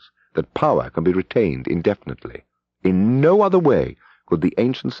contradictions that power can be retained indefinitely. In no other way could the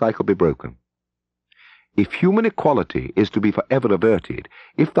ancient cycle be broken. If human equality is to be forever averted,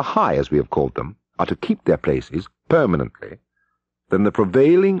 if the high, as we have called them, are to keep their places permanently, then the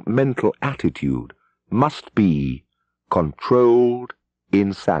prevailing mental attitude must be controlled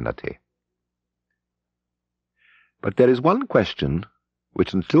insanity. But there is one question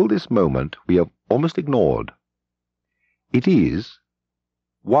which until this moment we have almost ignored. It is,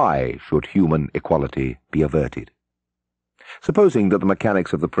 why should human equality be averted? Supposing that the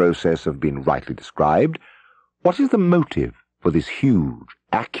mechanics of the process have been rightly described, what is the motive for this huge,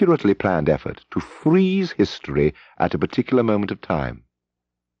 accurately planned effort to freeze history at a particular moment of time?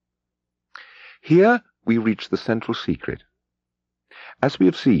 Here we reach the central secret. As we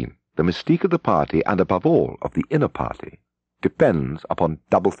have seen, the mystique of the party, and above all of the inner party, depends upon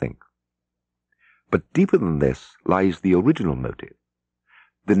doublethink. But deeper than this lies the original motive,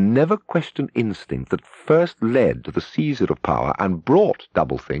 the never-questioned instinct that first led to the seizure of power and brought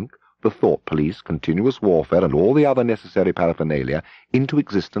doublethink, the thought police, continuous warfare, and all the other necessary paraphernalia into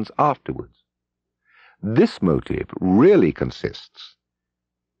existence afterwards. This motive really consists...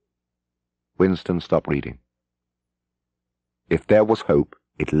 Winston stopped reading. If there was hope,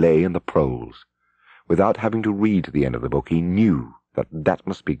 it lay in the prose. Without having to read to the end of the book, he knew that that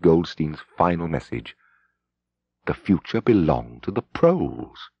must be Goldstein's final message. The future belonged to the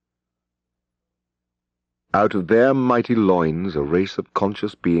prose. Out of their mighty loins a race of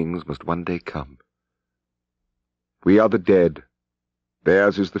conscious beings must one day come. We are the dead.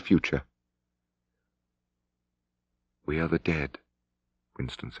 Theirs is the future. We are the dead,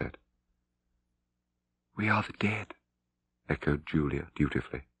 Winston said. We are the dead, echoed Julia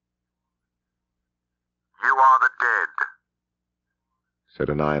dutifully. You are the dead, said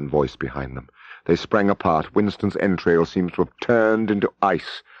an iron voice behind them. They sprang apart. Winston's entrails seemed to have turned into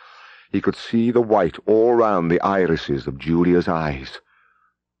ice. He could see the white all round the irises of Julia's eyes.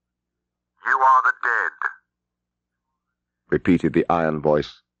 You are the dead, repeated the iron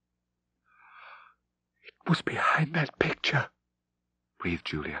voice. It was behind that picture, breathed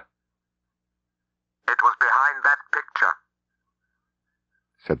Julia. It was behind that picture,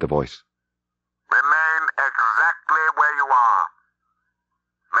 said the voice. Remain exactly where you are.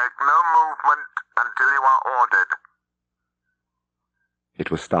 Make no movement until you are ordered.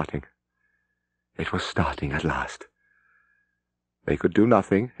 It was starting. It was starting at last. They could do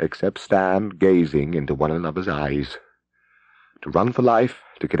nothing except stand gazing into one another's eyes. To run for life,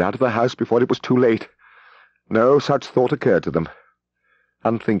 to get out of the house before it was too late. No such thought occurred to them.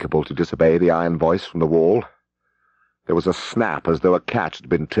 Unthinkable to disobey the iron voice from the wall. There was a snap as though a catch had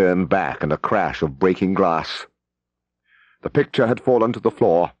been turned back and a crash of breaking glass. The picture had fallen to the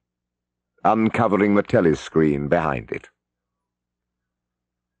floor, uncovering the telescreen behind it.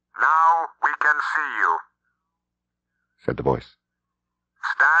 Now we can see you, said the voice.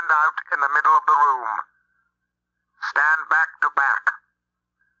 Stand out in the middle of the room. Stand back to back.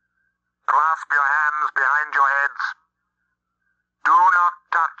 Clasp your hands behind your heads. Do not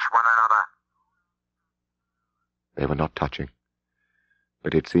touch one another. They were not touching,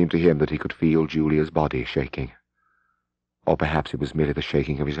 but it seemed to him that he could feel Julia's body shaking. Or perhaps it was merely the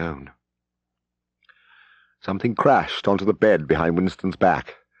shaking of his own. Something crashed onto the bed behind Winston's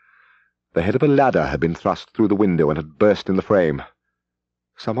back. The head of a ladder had been thrust through the window and had burst in the frame.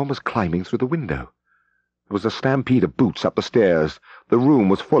 Someone was climbing through the window. There was a stampede of boots up the stairs. The room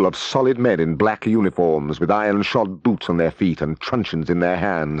was full of solid men in black uniforms, with iron-shod boots on their feet and truncheons in their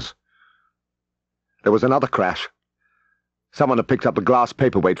hands. There was another crash. Someone had picked up the glass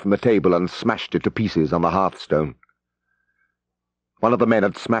paperweight from the table and smashed it to pieces on the hearthstone. One of the men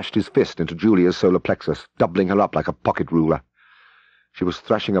had smashed his fist into Julia's solar plexus, doubling her up like a pocket ruler. She was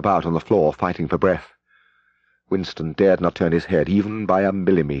thrashing about on the floor, fighting for breath. Winston dared not turn his head, even by a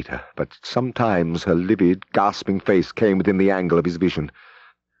millimetre, but sometimes her livid, gasping face came within the angle of his vision.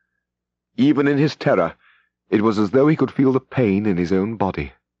 Even in his terror, it was as though he could feel the pain in his own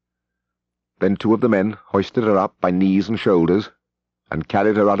body. Then two of the men hoisted her up by knees and shoulders and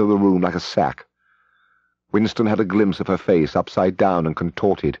carried her out of the room like a sack. Winston had a glimpse of her face, upside down and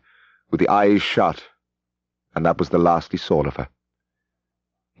contorted, with the eyes shut, and that was the last he saw of her.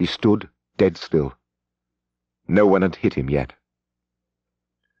 He stood dead still. No one had hit him yet.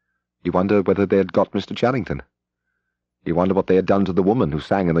 He wondered whether they had got Mr. Charrington. He wondered what they had done to the woman who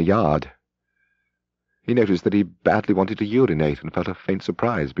sang in the yard. He noticed that he badly wanted to urinate and felt a faint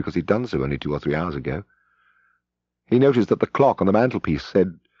surprise because he'd done so only 2 or 3 hours ago. He noticed that the clock on the mantelpiece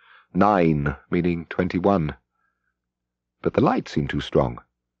said 9, meaning 21. But the light seemed too strong.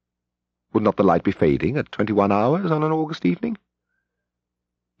 Would not the light be fading at 21 hours on an August evening?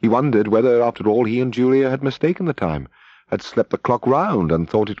 He wondered whether, after all, he and Julia had mistaken the time, had slept the clock round and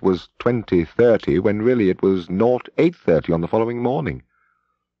thought it was 20:30 when really it was 08:30 on the following morning.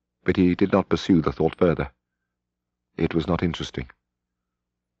 But he did not pursue the thought further. It was not interesting.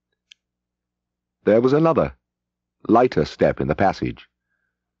 There was another, lighter step in the passage.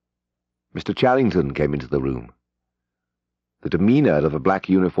 Mr. Charrington came into the room. The demeanour of the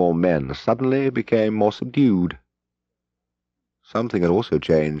black-uniformed men suddenly became more subdued. Something had also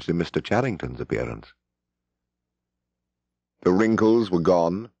changed in Mr. Charrington's appearance. The wrinkles were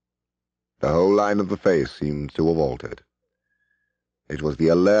gone. The whole line of the face seemed to have altered. It was the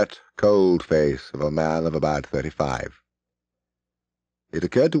alert, cold face of a man of about 35. It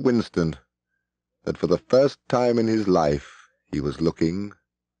occurred to Winston that for the first time in his life he was looking,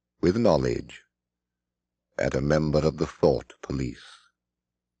 with knowledge, at a member of the thought police.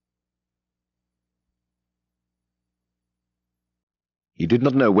 He did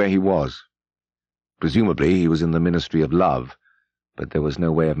not know where he was. Presumably he was in the Ministry of Love, but there was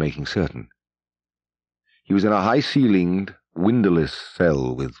no way of making certain. He was in a high-ceilinged, windowless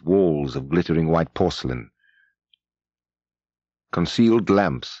cell with walls of glittering white porcelain. Concealed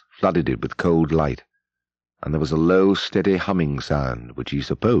lamps flooded it with cold light, and there was a low, steady humming sound which he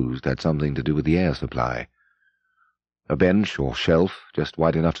supposed had something to do with the air supply. A bench or shelf, just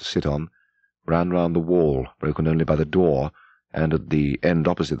wide enough to sit on, ran round the wall, broken only by the door, and at the end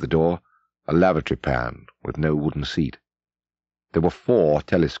opposite the door, a lavatory pan with no wooden seat. There were 4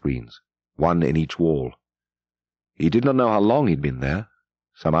 telescreens, one in each wall. He did not know how long he'd been there,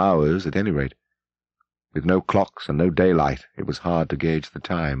 some hours at any rate. With no clocks and no daylight, it was hard to gauge the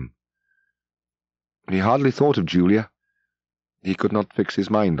time. He hardly thought of Julia. He could not fix his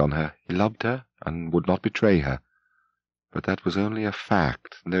mind on her. He loved her and would not betray her. But that was only a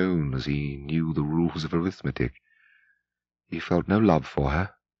fact, known as he knew the rules of arithmetic. He felt no love for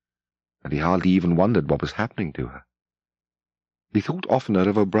her, and he hardly even wondered what was happening to her. He thought oftener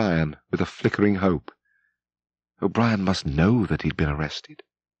of O'Brien, with a flickering hope. O'Brien must know that he'd been arrested.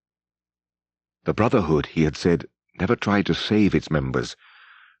 The Brotherhood, he had said, never tried to save its members,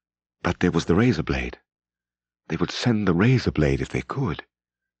 but there was the razor blade. They would send the razor blade if they could.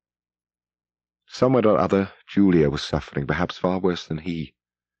 Somewhere or other, Julia was suffering, perhaps far worse than he.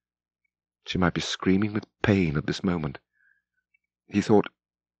 She might be screaming with pain at this moment. He thought,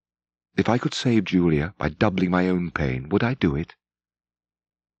 if I could save Julia by doubling my own pain, would I do it?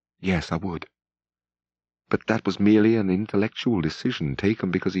 Yes, I would. But that was merely an intellectual decision taken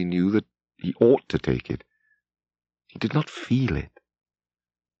because he knew that he ought to take it. He did not feel it.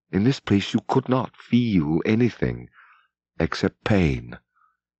 In this place you could not feel anything except pain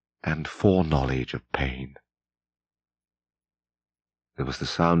and foreknowledge of pain. There was the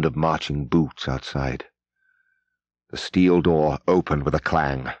sound of marching boots outside. The steel door opened with a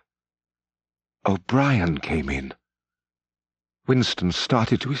clang. O'Brien came in. Winston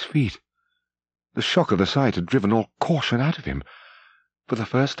started to his feet. The shock of the sight had driven all caution out of him. For the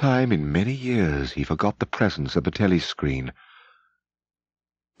first time in many years he forgot the presence of the telescreen.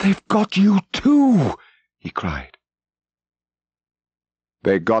 "They've got you too!" he cried.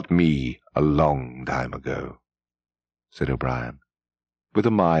 "They got me a long time ago," said O'Brien, with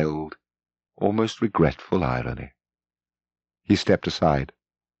a mild, almost regretful irony. He stepped aside.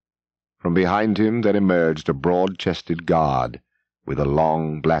 From behind him there emerged a broad-chested guard with a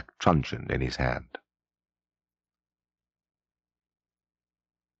long black truncheon in his hand.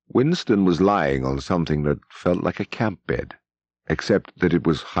 Winston was lying on something that felt like a camp bed, except that it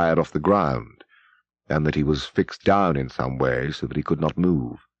was higher off the ground, and that he was fixed down in some way so that he could not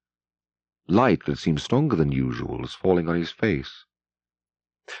move. Light that seemed stronger than usual was falling on his face.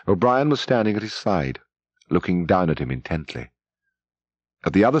 O'Brien was standing at his side, looking down at him intently.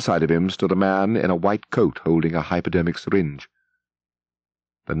 At the other side of him stood a man in a white coat holding a hypodermic syringe.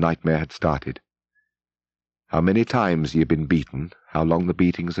 The nightmare had started. How many times he had been beaten, how long the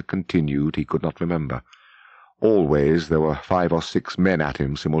beatings had continued, he could not remember. Always there were 5 or 6 men at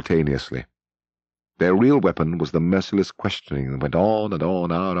him simultaneously. Their real weapon was the merciless questioning that went on and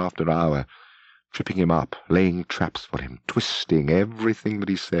on, hour after hour, tripping him up, laying traps for him, twisting everything that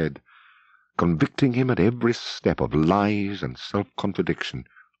he said, convicting him at every step of lies and self-contradiction,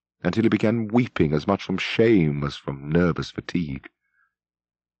 until he began weeping as much from shame as from nervous fatigue.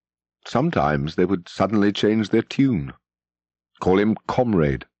 Sometimes they would suddenly change their tune, call him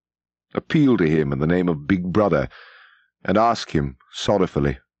comrade, appeal to him in the name of Big Brother, and ask him,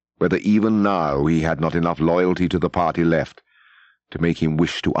 sorrowfully, whether even now he had not enough loyalty to the party left to make him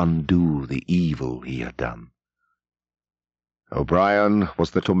wish to undo the evil he had done. O'Brien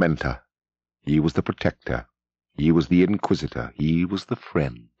was the tormentor. He was the protector. He was the inquisitor. He was the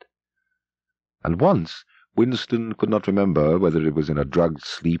friend. And once Winston could not remember whether it was in a drugged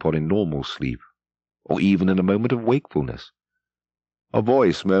sleep or in normal sleep, or even in a moment of wakefulness. A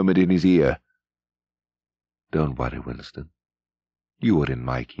voice murmured in his ear, "Don't worry, Winston. You are in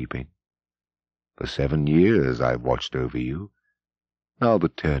my keeping. For 7 years I've watched over you. Now the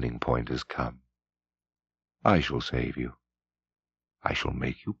turning point has come. I shall save you. I shall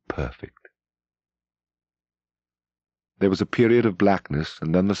make you perfect." There was a period of blackness,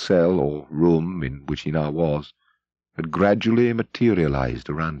 and then the cell, or room, in which he now was, had gradually materialized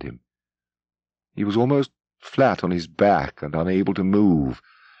around him. He was almost flat on his back and unable to move.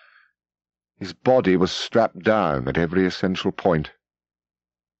 His body was strapped down at every essential point.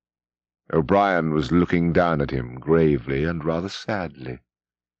 O'Brien was looking down at him gravely and rather sadly.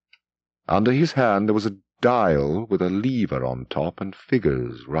 Under his hand there was a dial with a lever on top and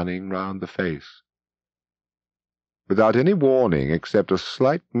figures running round the face. Without any warning except a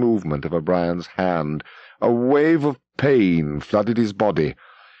slight movement of O'Brien's hand, a wave of pain flooded his body.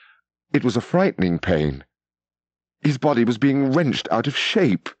 It was a frightening pain. His body was being wrenched out of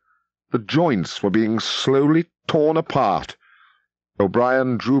shape. The joints were being slowly torn apart.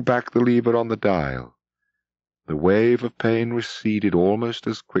 O'Brien drew back the lever on the dial. The wave of pain receded almost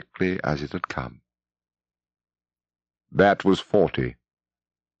as quickly as it had come. "That was 40,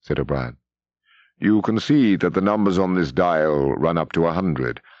 said O'Brien. "You can see that the numbers on this dial run up to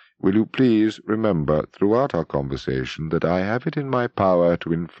 100. Will you please remember throughout our conversation that I have it in my power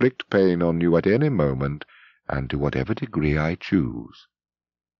to inflict pain on you at any moment and to whatever degree I choose.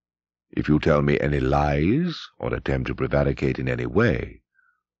 If you tell me any lies, or attempt to prevaricate in any way,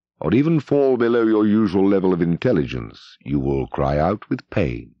 or even fall below your usual level of intelligence, you will cry out with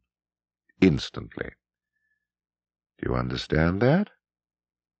pain, instantly. Do you understand that?"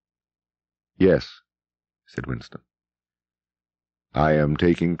 "Yes," said Winston. "I am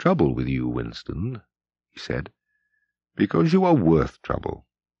taking trouble with you, Winston," he said, "because you are worth trouble.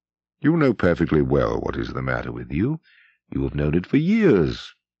 You know perfectly well what is the matter with you. You have known it for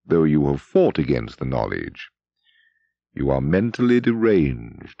years, though you have fought against the knowledge. You are mentally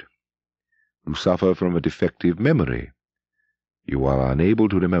deranged. You suffer from a defective memory. You are unable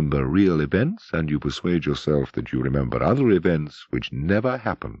to remember real events, and you persuade yourself that you remember other events which never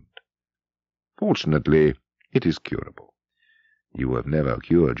happened. Fortunately, it is curable. You have never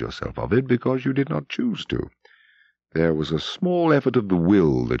cured yourself of it because you did not choose to. There was a small effort of the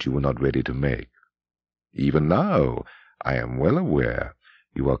will that you were not ready to make. Even now, I am well aware,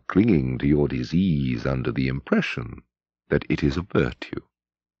 you are clinging to your disease under the impression that it is a virtue.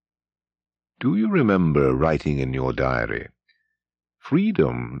 Do you remember writing in your diary,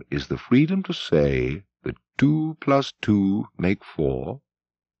 'Freedom is the freedom to say that 2 + 2 make 4?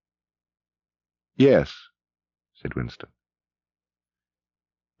 "Yes," said Winston.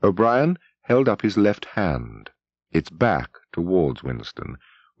 O'Brien held up his left hand, its back towards Winston,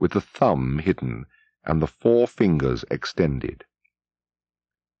 with the thumb hidden and the 4 fingers extended.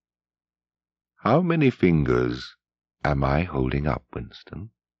 "How many fingers am I holding up,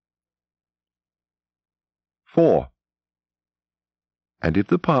 Winston?" 4. And if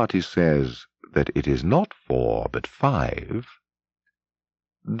the party says that it is not 4 but 5,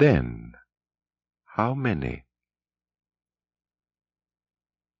 then how many?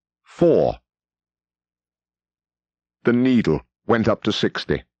 4. The needle went up to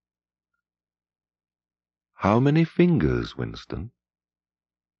 60. How many fingers, Winston?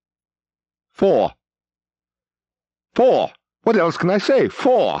 4. 4! What else can I say?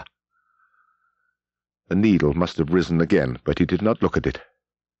 4! The needle must have risen again, but he did not look at it.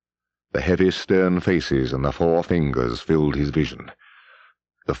 The heavy, stern faces and the 4 fingers filled his vision.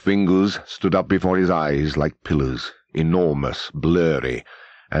 The fingers stood up before his eyes like pillars, enormous, blurry,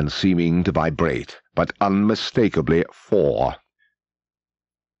 and seeming to vibrate, but unmistakably 4.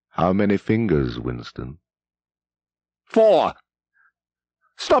 How many fingers, Winston? 4!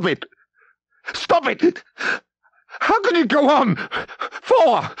 Stop it! Stop it! How can you go on?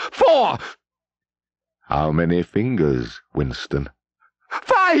 4! 4! How many fingers, Winston?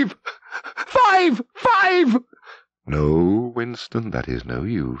 5! 5! 5! No, Winston, that is no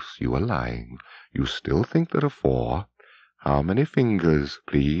use. You are lying. You still think there are 4. How many fingers,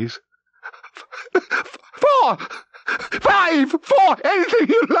 please? 4! 5! 4! Anything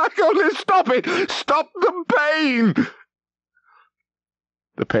you like, only stop it! Stop the pain!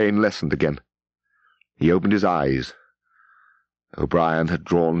 The pain lessened again. He opened his eyes. O'Brien had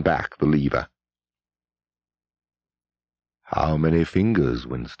drawn back the lever. "How many fingers,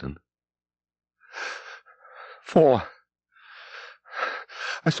 Winston?" "4.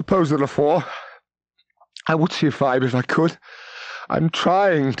 I suppose there are 4. I would see 5 if I could. I'm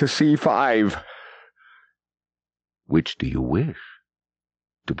trying to see 5. "Which do you wish?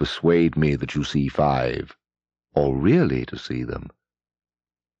 To persuade me that you see 5, or really to see them?"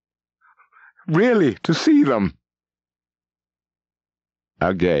 "Really to see them."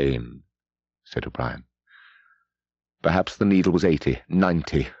 "Again," said O'Brien. Perhaps the needle was 80,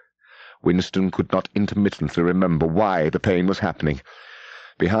 90. Winston could not intermittently remember why the pain was happening.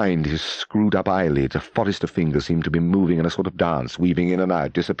 Behind his screwed-up eyelids, a forest of fingers seemed to be moving in a sort of dance, weaving in and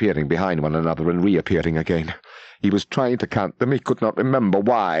out, disappearing behind one another and reappearing again. He was trying to count them. He could not remember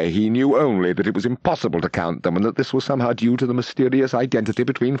why. He knew only that it was impossible to count them, and that this was somehow due to the mysterious identity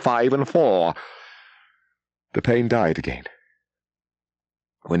between 5 and 4. The pain died again.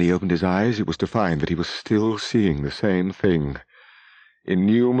 When he opened his eyes, it was to find that he was still seeing the same thing.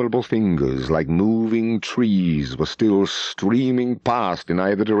 Innumerable fingers, like moving trees, were still streaming past in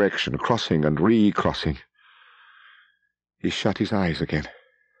either direction, crossing and recrossing. He shut his eyes again.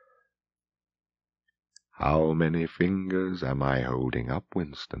 "How many fingers am I holding up,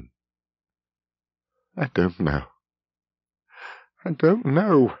 Winston?" "I don't know. I don't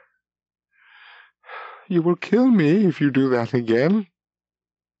know. You will kill me if you do that again.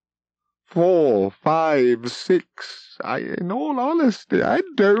 4, 5, 6. In all honesty, I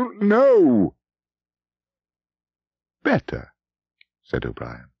don't know." "Better," said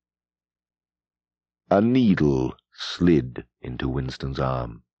O'Brien. A needle slid into Winston's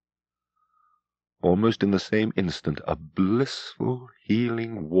arm. Almost in the same instant, a blissful,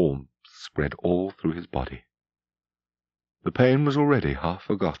 healing warmth spread all through his body. The pain was already half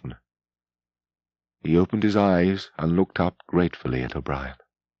forgotten. He opened his eyes and looked up gratefully at O'Brien.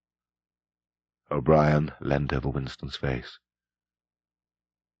 O'Brien leant over Winston's face.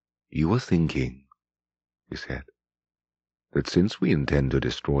 "You are thinking," he said, "that since we intend to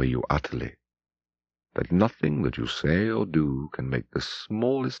destroy you utterly, that nothing that you say or do can make the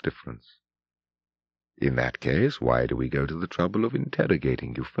smallest difference. In that case, why do we go to the trouble of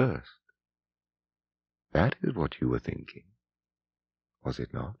interrogating you first? That is what you were thinking, was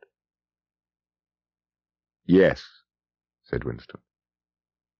it not?" "Yes," said Winston.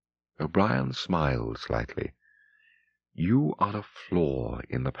 O'Brien smiled slightly. "You are a flaw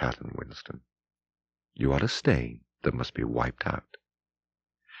in the pattern, Winston. You are a stain that must be wiped out.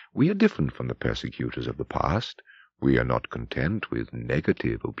 We are different from the persecutors of the past. We are not content with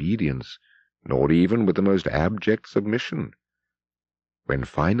negative obedience, nor even with the most abject submission. When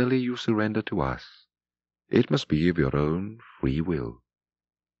finally you surrender to us, it must be of your own free will.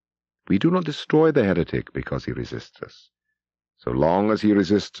 We do not destroy the heretic because he resists us. So long as he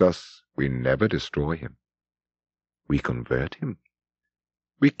resists us, we never destroy him. We convert him.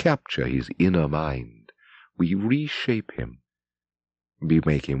 We capture his inner mind. We reshape him. We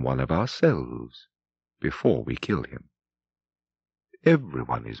make him one of ourselves before we kill him.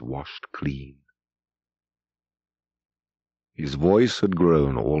 Everyone is washed clean." His voice had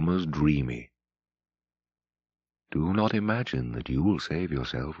grown almost dreamy. "Do not imagine that you will save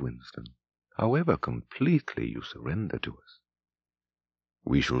yourself, Winston, however completely you surrender to us.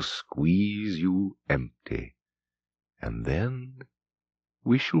 We shall squeeze you empty, and then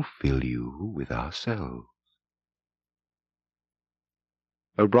we shall fill you with ourselves."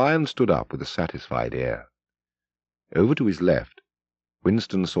 O'Brien stood up with a satisfied air. Over to his left,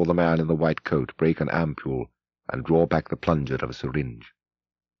 Winston saw the man in the white coat break an ampule and draw back the plunger of a syringe.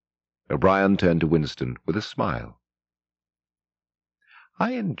 O'Brien turned to Winston with a smile.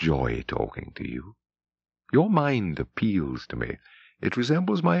 "I enjoy talking to you. Your mind appeals to me. It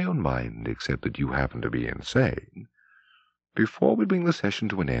resembles my own mind, except that you happen to be insane. Before we bring the session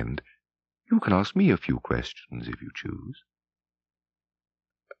to an end, you can ask me a few questions if you choose."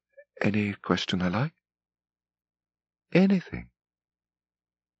 "Any question I like?" "Anything."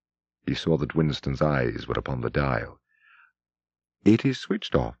 He saw that Winston's eyes were upon the dial. "It is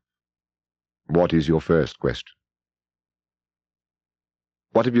switched off. What is your first question?"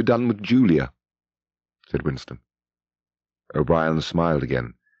 "What have you done with Julia?" said Winston. O'Brien smiled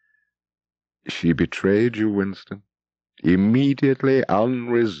again. "She betrayed you, Winston. Immediately,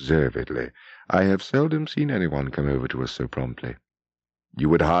 unreservedly. I have seldom seen anyone come over to us so promptly. You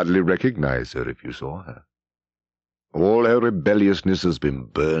would hardly recognize her if you saw her. All her rebelliousness has been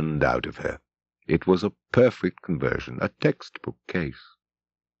burned out of her. It was a perfect conversion, a textbook case."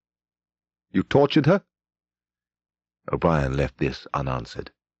 "You tortured her?" O'Brien left this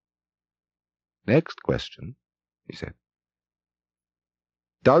unanswered. "Next question," he said.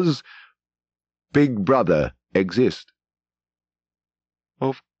 Does Big Brother exist?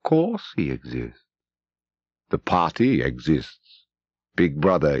 Of course he exists. The party exists. Big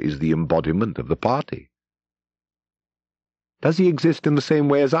Brother is the embodiment of the party. Does he exist in the same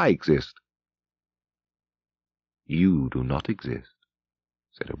way as I exist? You do not exist,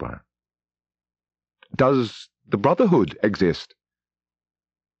 said O'Brien. Does the Brotherhood exist?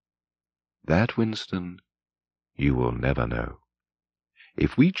 That, Winston, you will never know.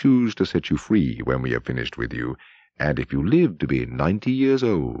 If we choose to set you free when we have finished with you, and if you live to be 90 years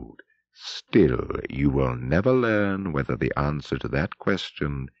old, still you will never learn whether the answer to that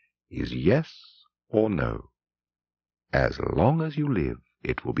question is yes or no. As long as you live,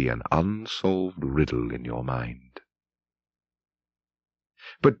 it will be an unsolved riddle in your mind.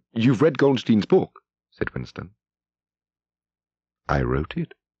 But you've read Goldstein's book, said Winston. I wrote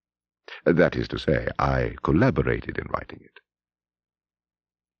it. That is to say, I collaborated in writing it.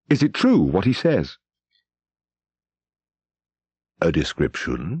 Is it true what he says? A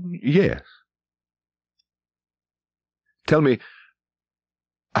description, yes. Tell me,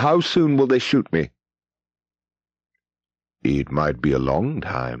 how soon will they shoot me? It might be a long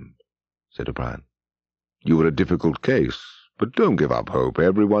time, said O'Brien. You are a difficult case, but don't give up hope.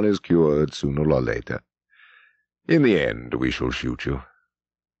 Everyone is cured sooner or later. In the end, we shall shoot you.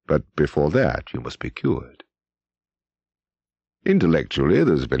 But before that, you must be cured. Intellectually,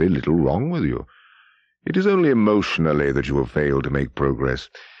 there's very little wrong with you. It is only emotionally that you have failed to make progress.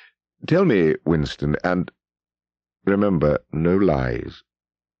 Tell me, Winston, and remember, no lies.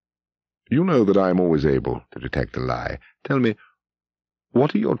 You know that I am always able to detect a lie. Tell me,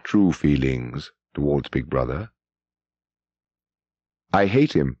 what are your true feelings towards Big Brother? I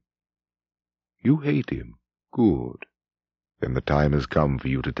hate him. You hate him? Good. Then the time has come for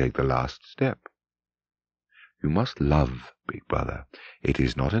you to take the last step. You must love Big Brother. It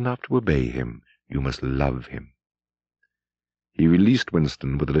is not enough to obey him. You must love him. He released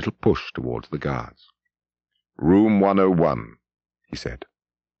Winston with a little push towards the guards. Room 101, he said.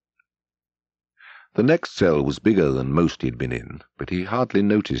 The next cell was bigger than most he had been in, but he hardly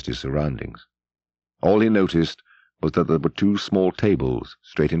noticed his surroundings. All he noticed was that there were 2 small tables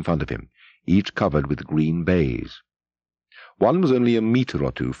straight in front of him, each covered with green baize. One was only a meter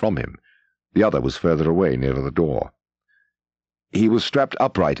or 2 from him. The other was further away, nearer the door. He was strapped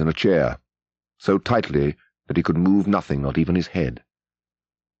upright in a chair, so tightly that he could move nothing, not even his head.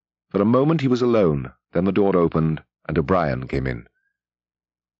 For a moment he was alone, then the door opened, and O'Brien came in.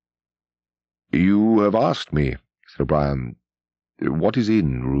 You have asked me, said O'Brien, what is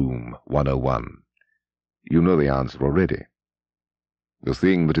in room 101. You know the answer already. The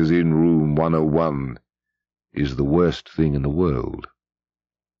thing that is in room 101 is the worst thing in the world.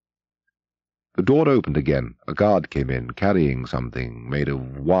 The door opened again. A guard came in, carrying something made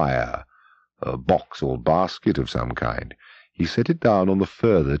of wire, a box or basket of some kind. He set it down on the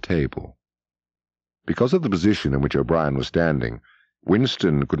further table. Because of the position in which O'Brien was standing,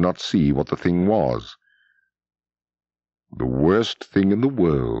 Winston could not see what the thing was. The worst thing in the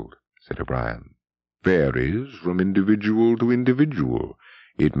world, said O'Brien, varies from individual to individual.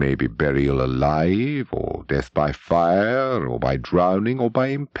 It may be burial alive, or death by fire, or by drowning, or by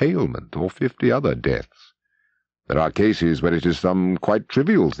impalement, or 50 other deaths. There are cases where it is some quite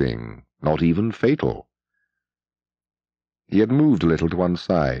trivial thing, not even fatal. He had moved a little to one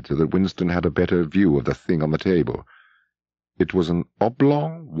side, so that Winston had a better view of the thing on the table. It was an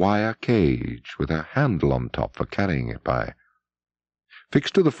oblong wire cage with a handle on top for carrying it by.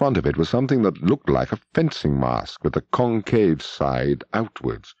 Fixed to the front of it was something that looked like a fencing mask with the concave side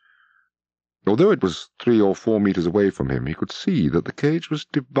outwards. Although it was 3 or 4 meters away from him, he could see that the cage was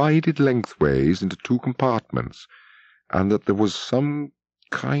divided lengthways into 2 compartments, and that there was some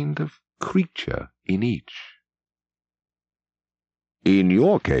kind of creature in each. In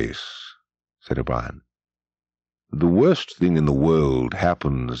your case, said O'Brien, the worst thing in the world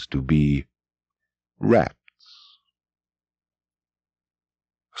happens to be rats.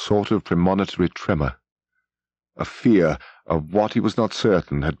 A sort of premonitory tremor, a fear of what he was not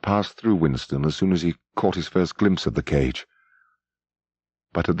certain, had passed through Winston as soon as he caught his first glimpse of the cage.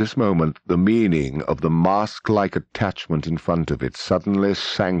 But at this moment the meaning of the mask-like attachment in front of it suddenly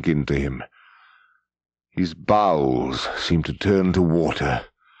sank into him. His bowels seemed to turn to water.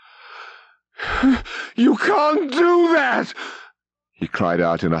 "You can't do that!" he cried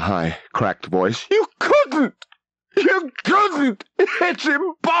out in a high, cracked voice. "You couldn't! You couldn't! It's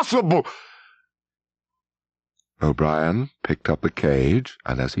impossible!" O'Brien picked up the cage,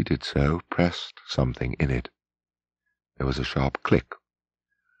 and as he did so, pressed something in it. There was a sharp click.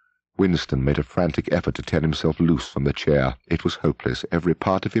 Winston made a frantic effort to tear himself loose from the chair. It was hopeless. Every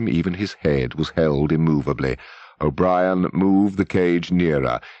part of him, even his head, was held immovably. O'Brien moved the cage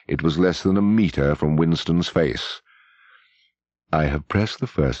nearer. It was less than a metre from Winston's face. "I have pressed the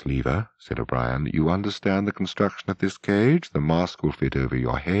first lever," said O'Brien. "You understand the construction of this cage? The mask will fit over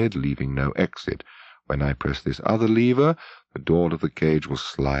your head, leaving no exit. When I press this other lever, the door of the cage will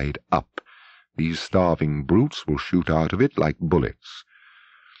slide up. These starving brutes will shoot out of it like bullets."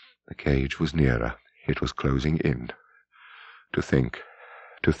 The cage was nearer. It was closing in. To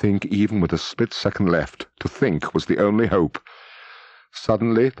think even with a split-second left, to think was the only hope.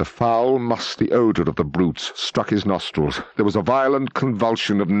 Suddenly the foul, musty odour of the brutes struck his nostrils. There was a violent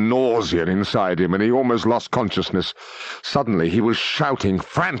convulsion of nausea inside him, and he almost lost consciousness. Suddenly he was shouting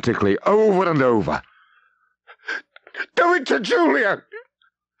frantically over and over, "Do it to Julia!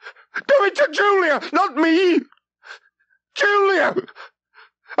 Do it to Julia! Not me! Julia!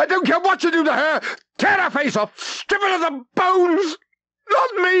 I don't care what you do to her! Tear her face off! Strip her to the bones!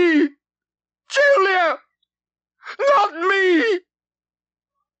 Not me! Julia! Not me!"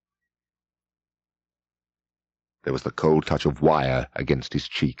 There was the cold touch of wire against his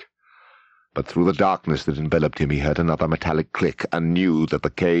cheek. But through the darkness that enveloped him he heard another metallic click, and knew that the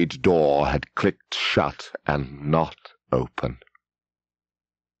cage door had clicked shut and not open.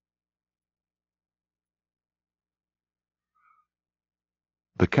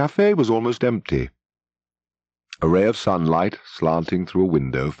 The cafe was almost empty. A ray of sunlight, slanting through a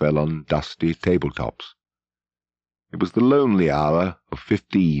window, fell on dusty tabletops. It was the lonely hour of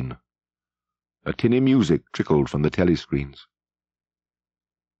 15. A tinny music trickled from the telescreens.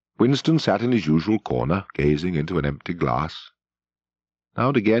 Winston sat in his usual corner, gazing into an empty glass. Now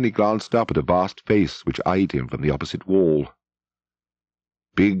and again he glanced up at a vast face which eyed him from the opposite wall.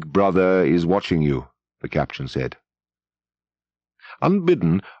 "Big Brother is watching you," the caption said.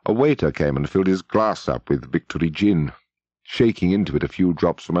 Unbidden, a waiter came and filled his glass up with Victory gin, shaking into it a few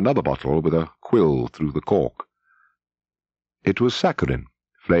drops from another bottle with a quill through the cork. It was saccharin,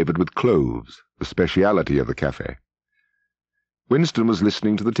 flavoured with cloves, the speciality of the cafe. Winston was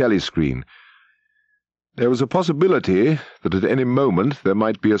listening to the telescreen. There was a possibility that at any moment there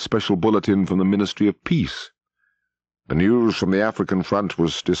might be a special bulletin from the Ministry of Peace. The news from the African front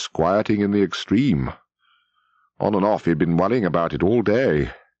was disquieting in the extreme. On and off he had been worrying about it all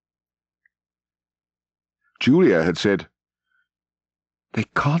day. Julia had said, "They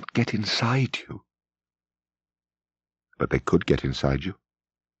can't get inside you." But they could get inside you.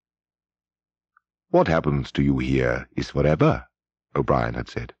 "What happens to you here is forever," O'Brien had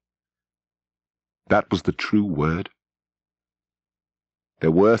said. That was the true word.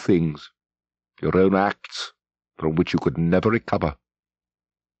 There were things, your own acts, from which you could never recover.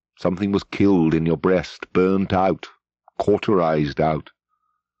 Something was killed in your breast, burnt out, cauterized out.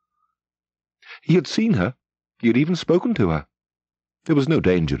 He had seen her. He had even spoken to her. There was no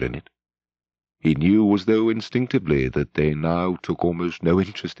danger in it. He knew as though instinctively that they now took almost no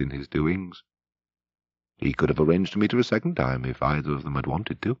interest in his doings. He could have arranged to meet her a second time if either of them had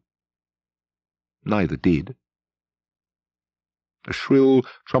wanted to. Neither did. A shrill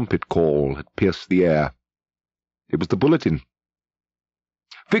trumpet call had pierced the air. It was the bulletin.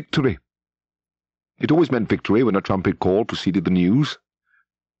 Victory! It always meant victory when a trumpet call preceded the news.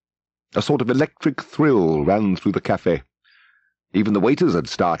 A sort of electric thrill ran through the cafe. Even the waiters had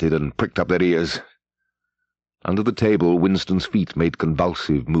started and pricked up their ears. Under the table, Winston's feet made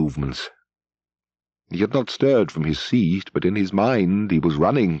convulsive movements. He had not stirred from his seat, but in his mind he was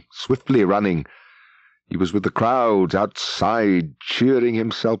running, swiftly running. He was with the crowds outside, cheering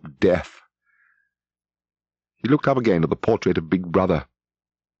himself death. He looked up again at the portrait of Big Brother,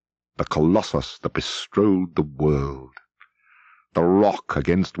 the colossus that bestrode the world, the rock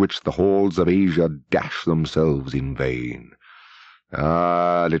against which the hordes of Asia dashed themselves in vain.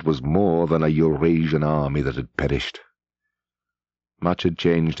 Ah, it was more than a Eurasian army that had perished. Much had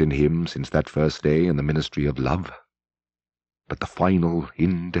changed in him since that first day in the Ministry of Love. But the final,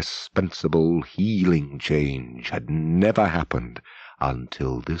 indispensable, healing change had never happened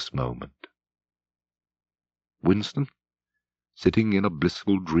until this moment. Winston, sitting in a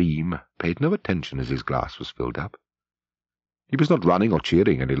blissful dream, paid no attention as his glass was filled up. He was not running or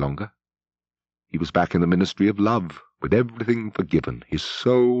cheering any longer. He was back in the Ministry of Love, with everything forgiven, his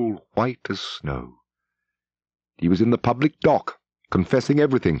soul white as snow. He was in the public dock, confessing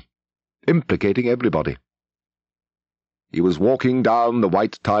everything, implicating everybody. He was walking down the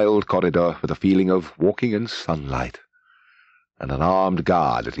white-tiled corridor with a feeling of walking in sunlight, and an armed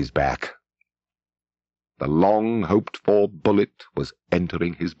guard at his back. The long-hoped-for bullet was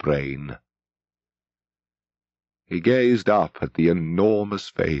entering his brain. He gazed up at the enormous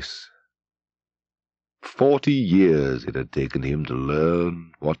face. 40 years it had taken him to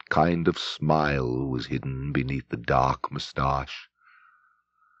learn what kind of smile was hidden beneath the dark moustache.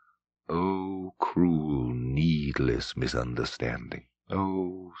 Oh, cruel, needless misunderstanding!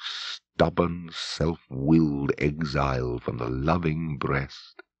 Oh, stubborn, self-willed exile from the loving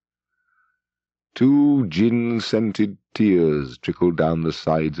breast! 2 gin-scented tears trickled down the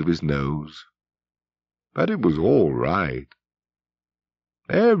sides of his nose. But it was all right.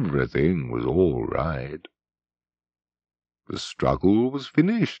 Everything was all right. The struggle was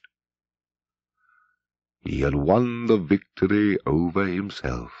finished. He had won the victory over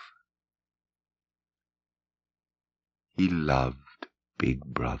himself. He loved Big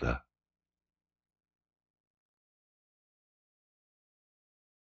Brother.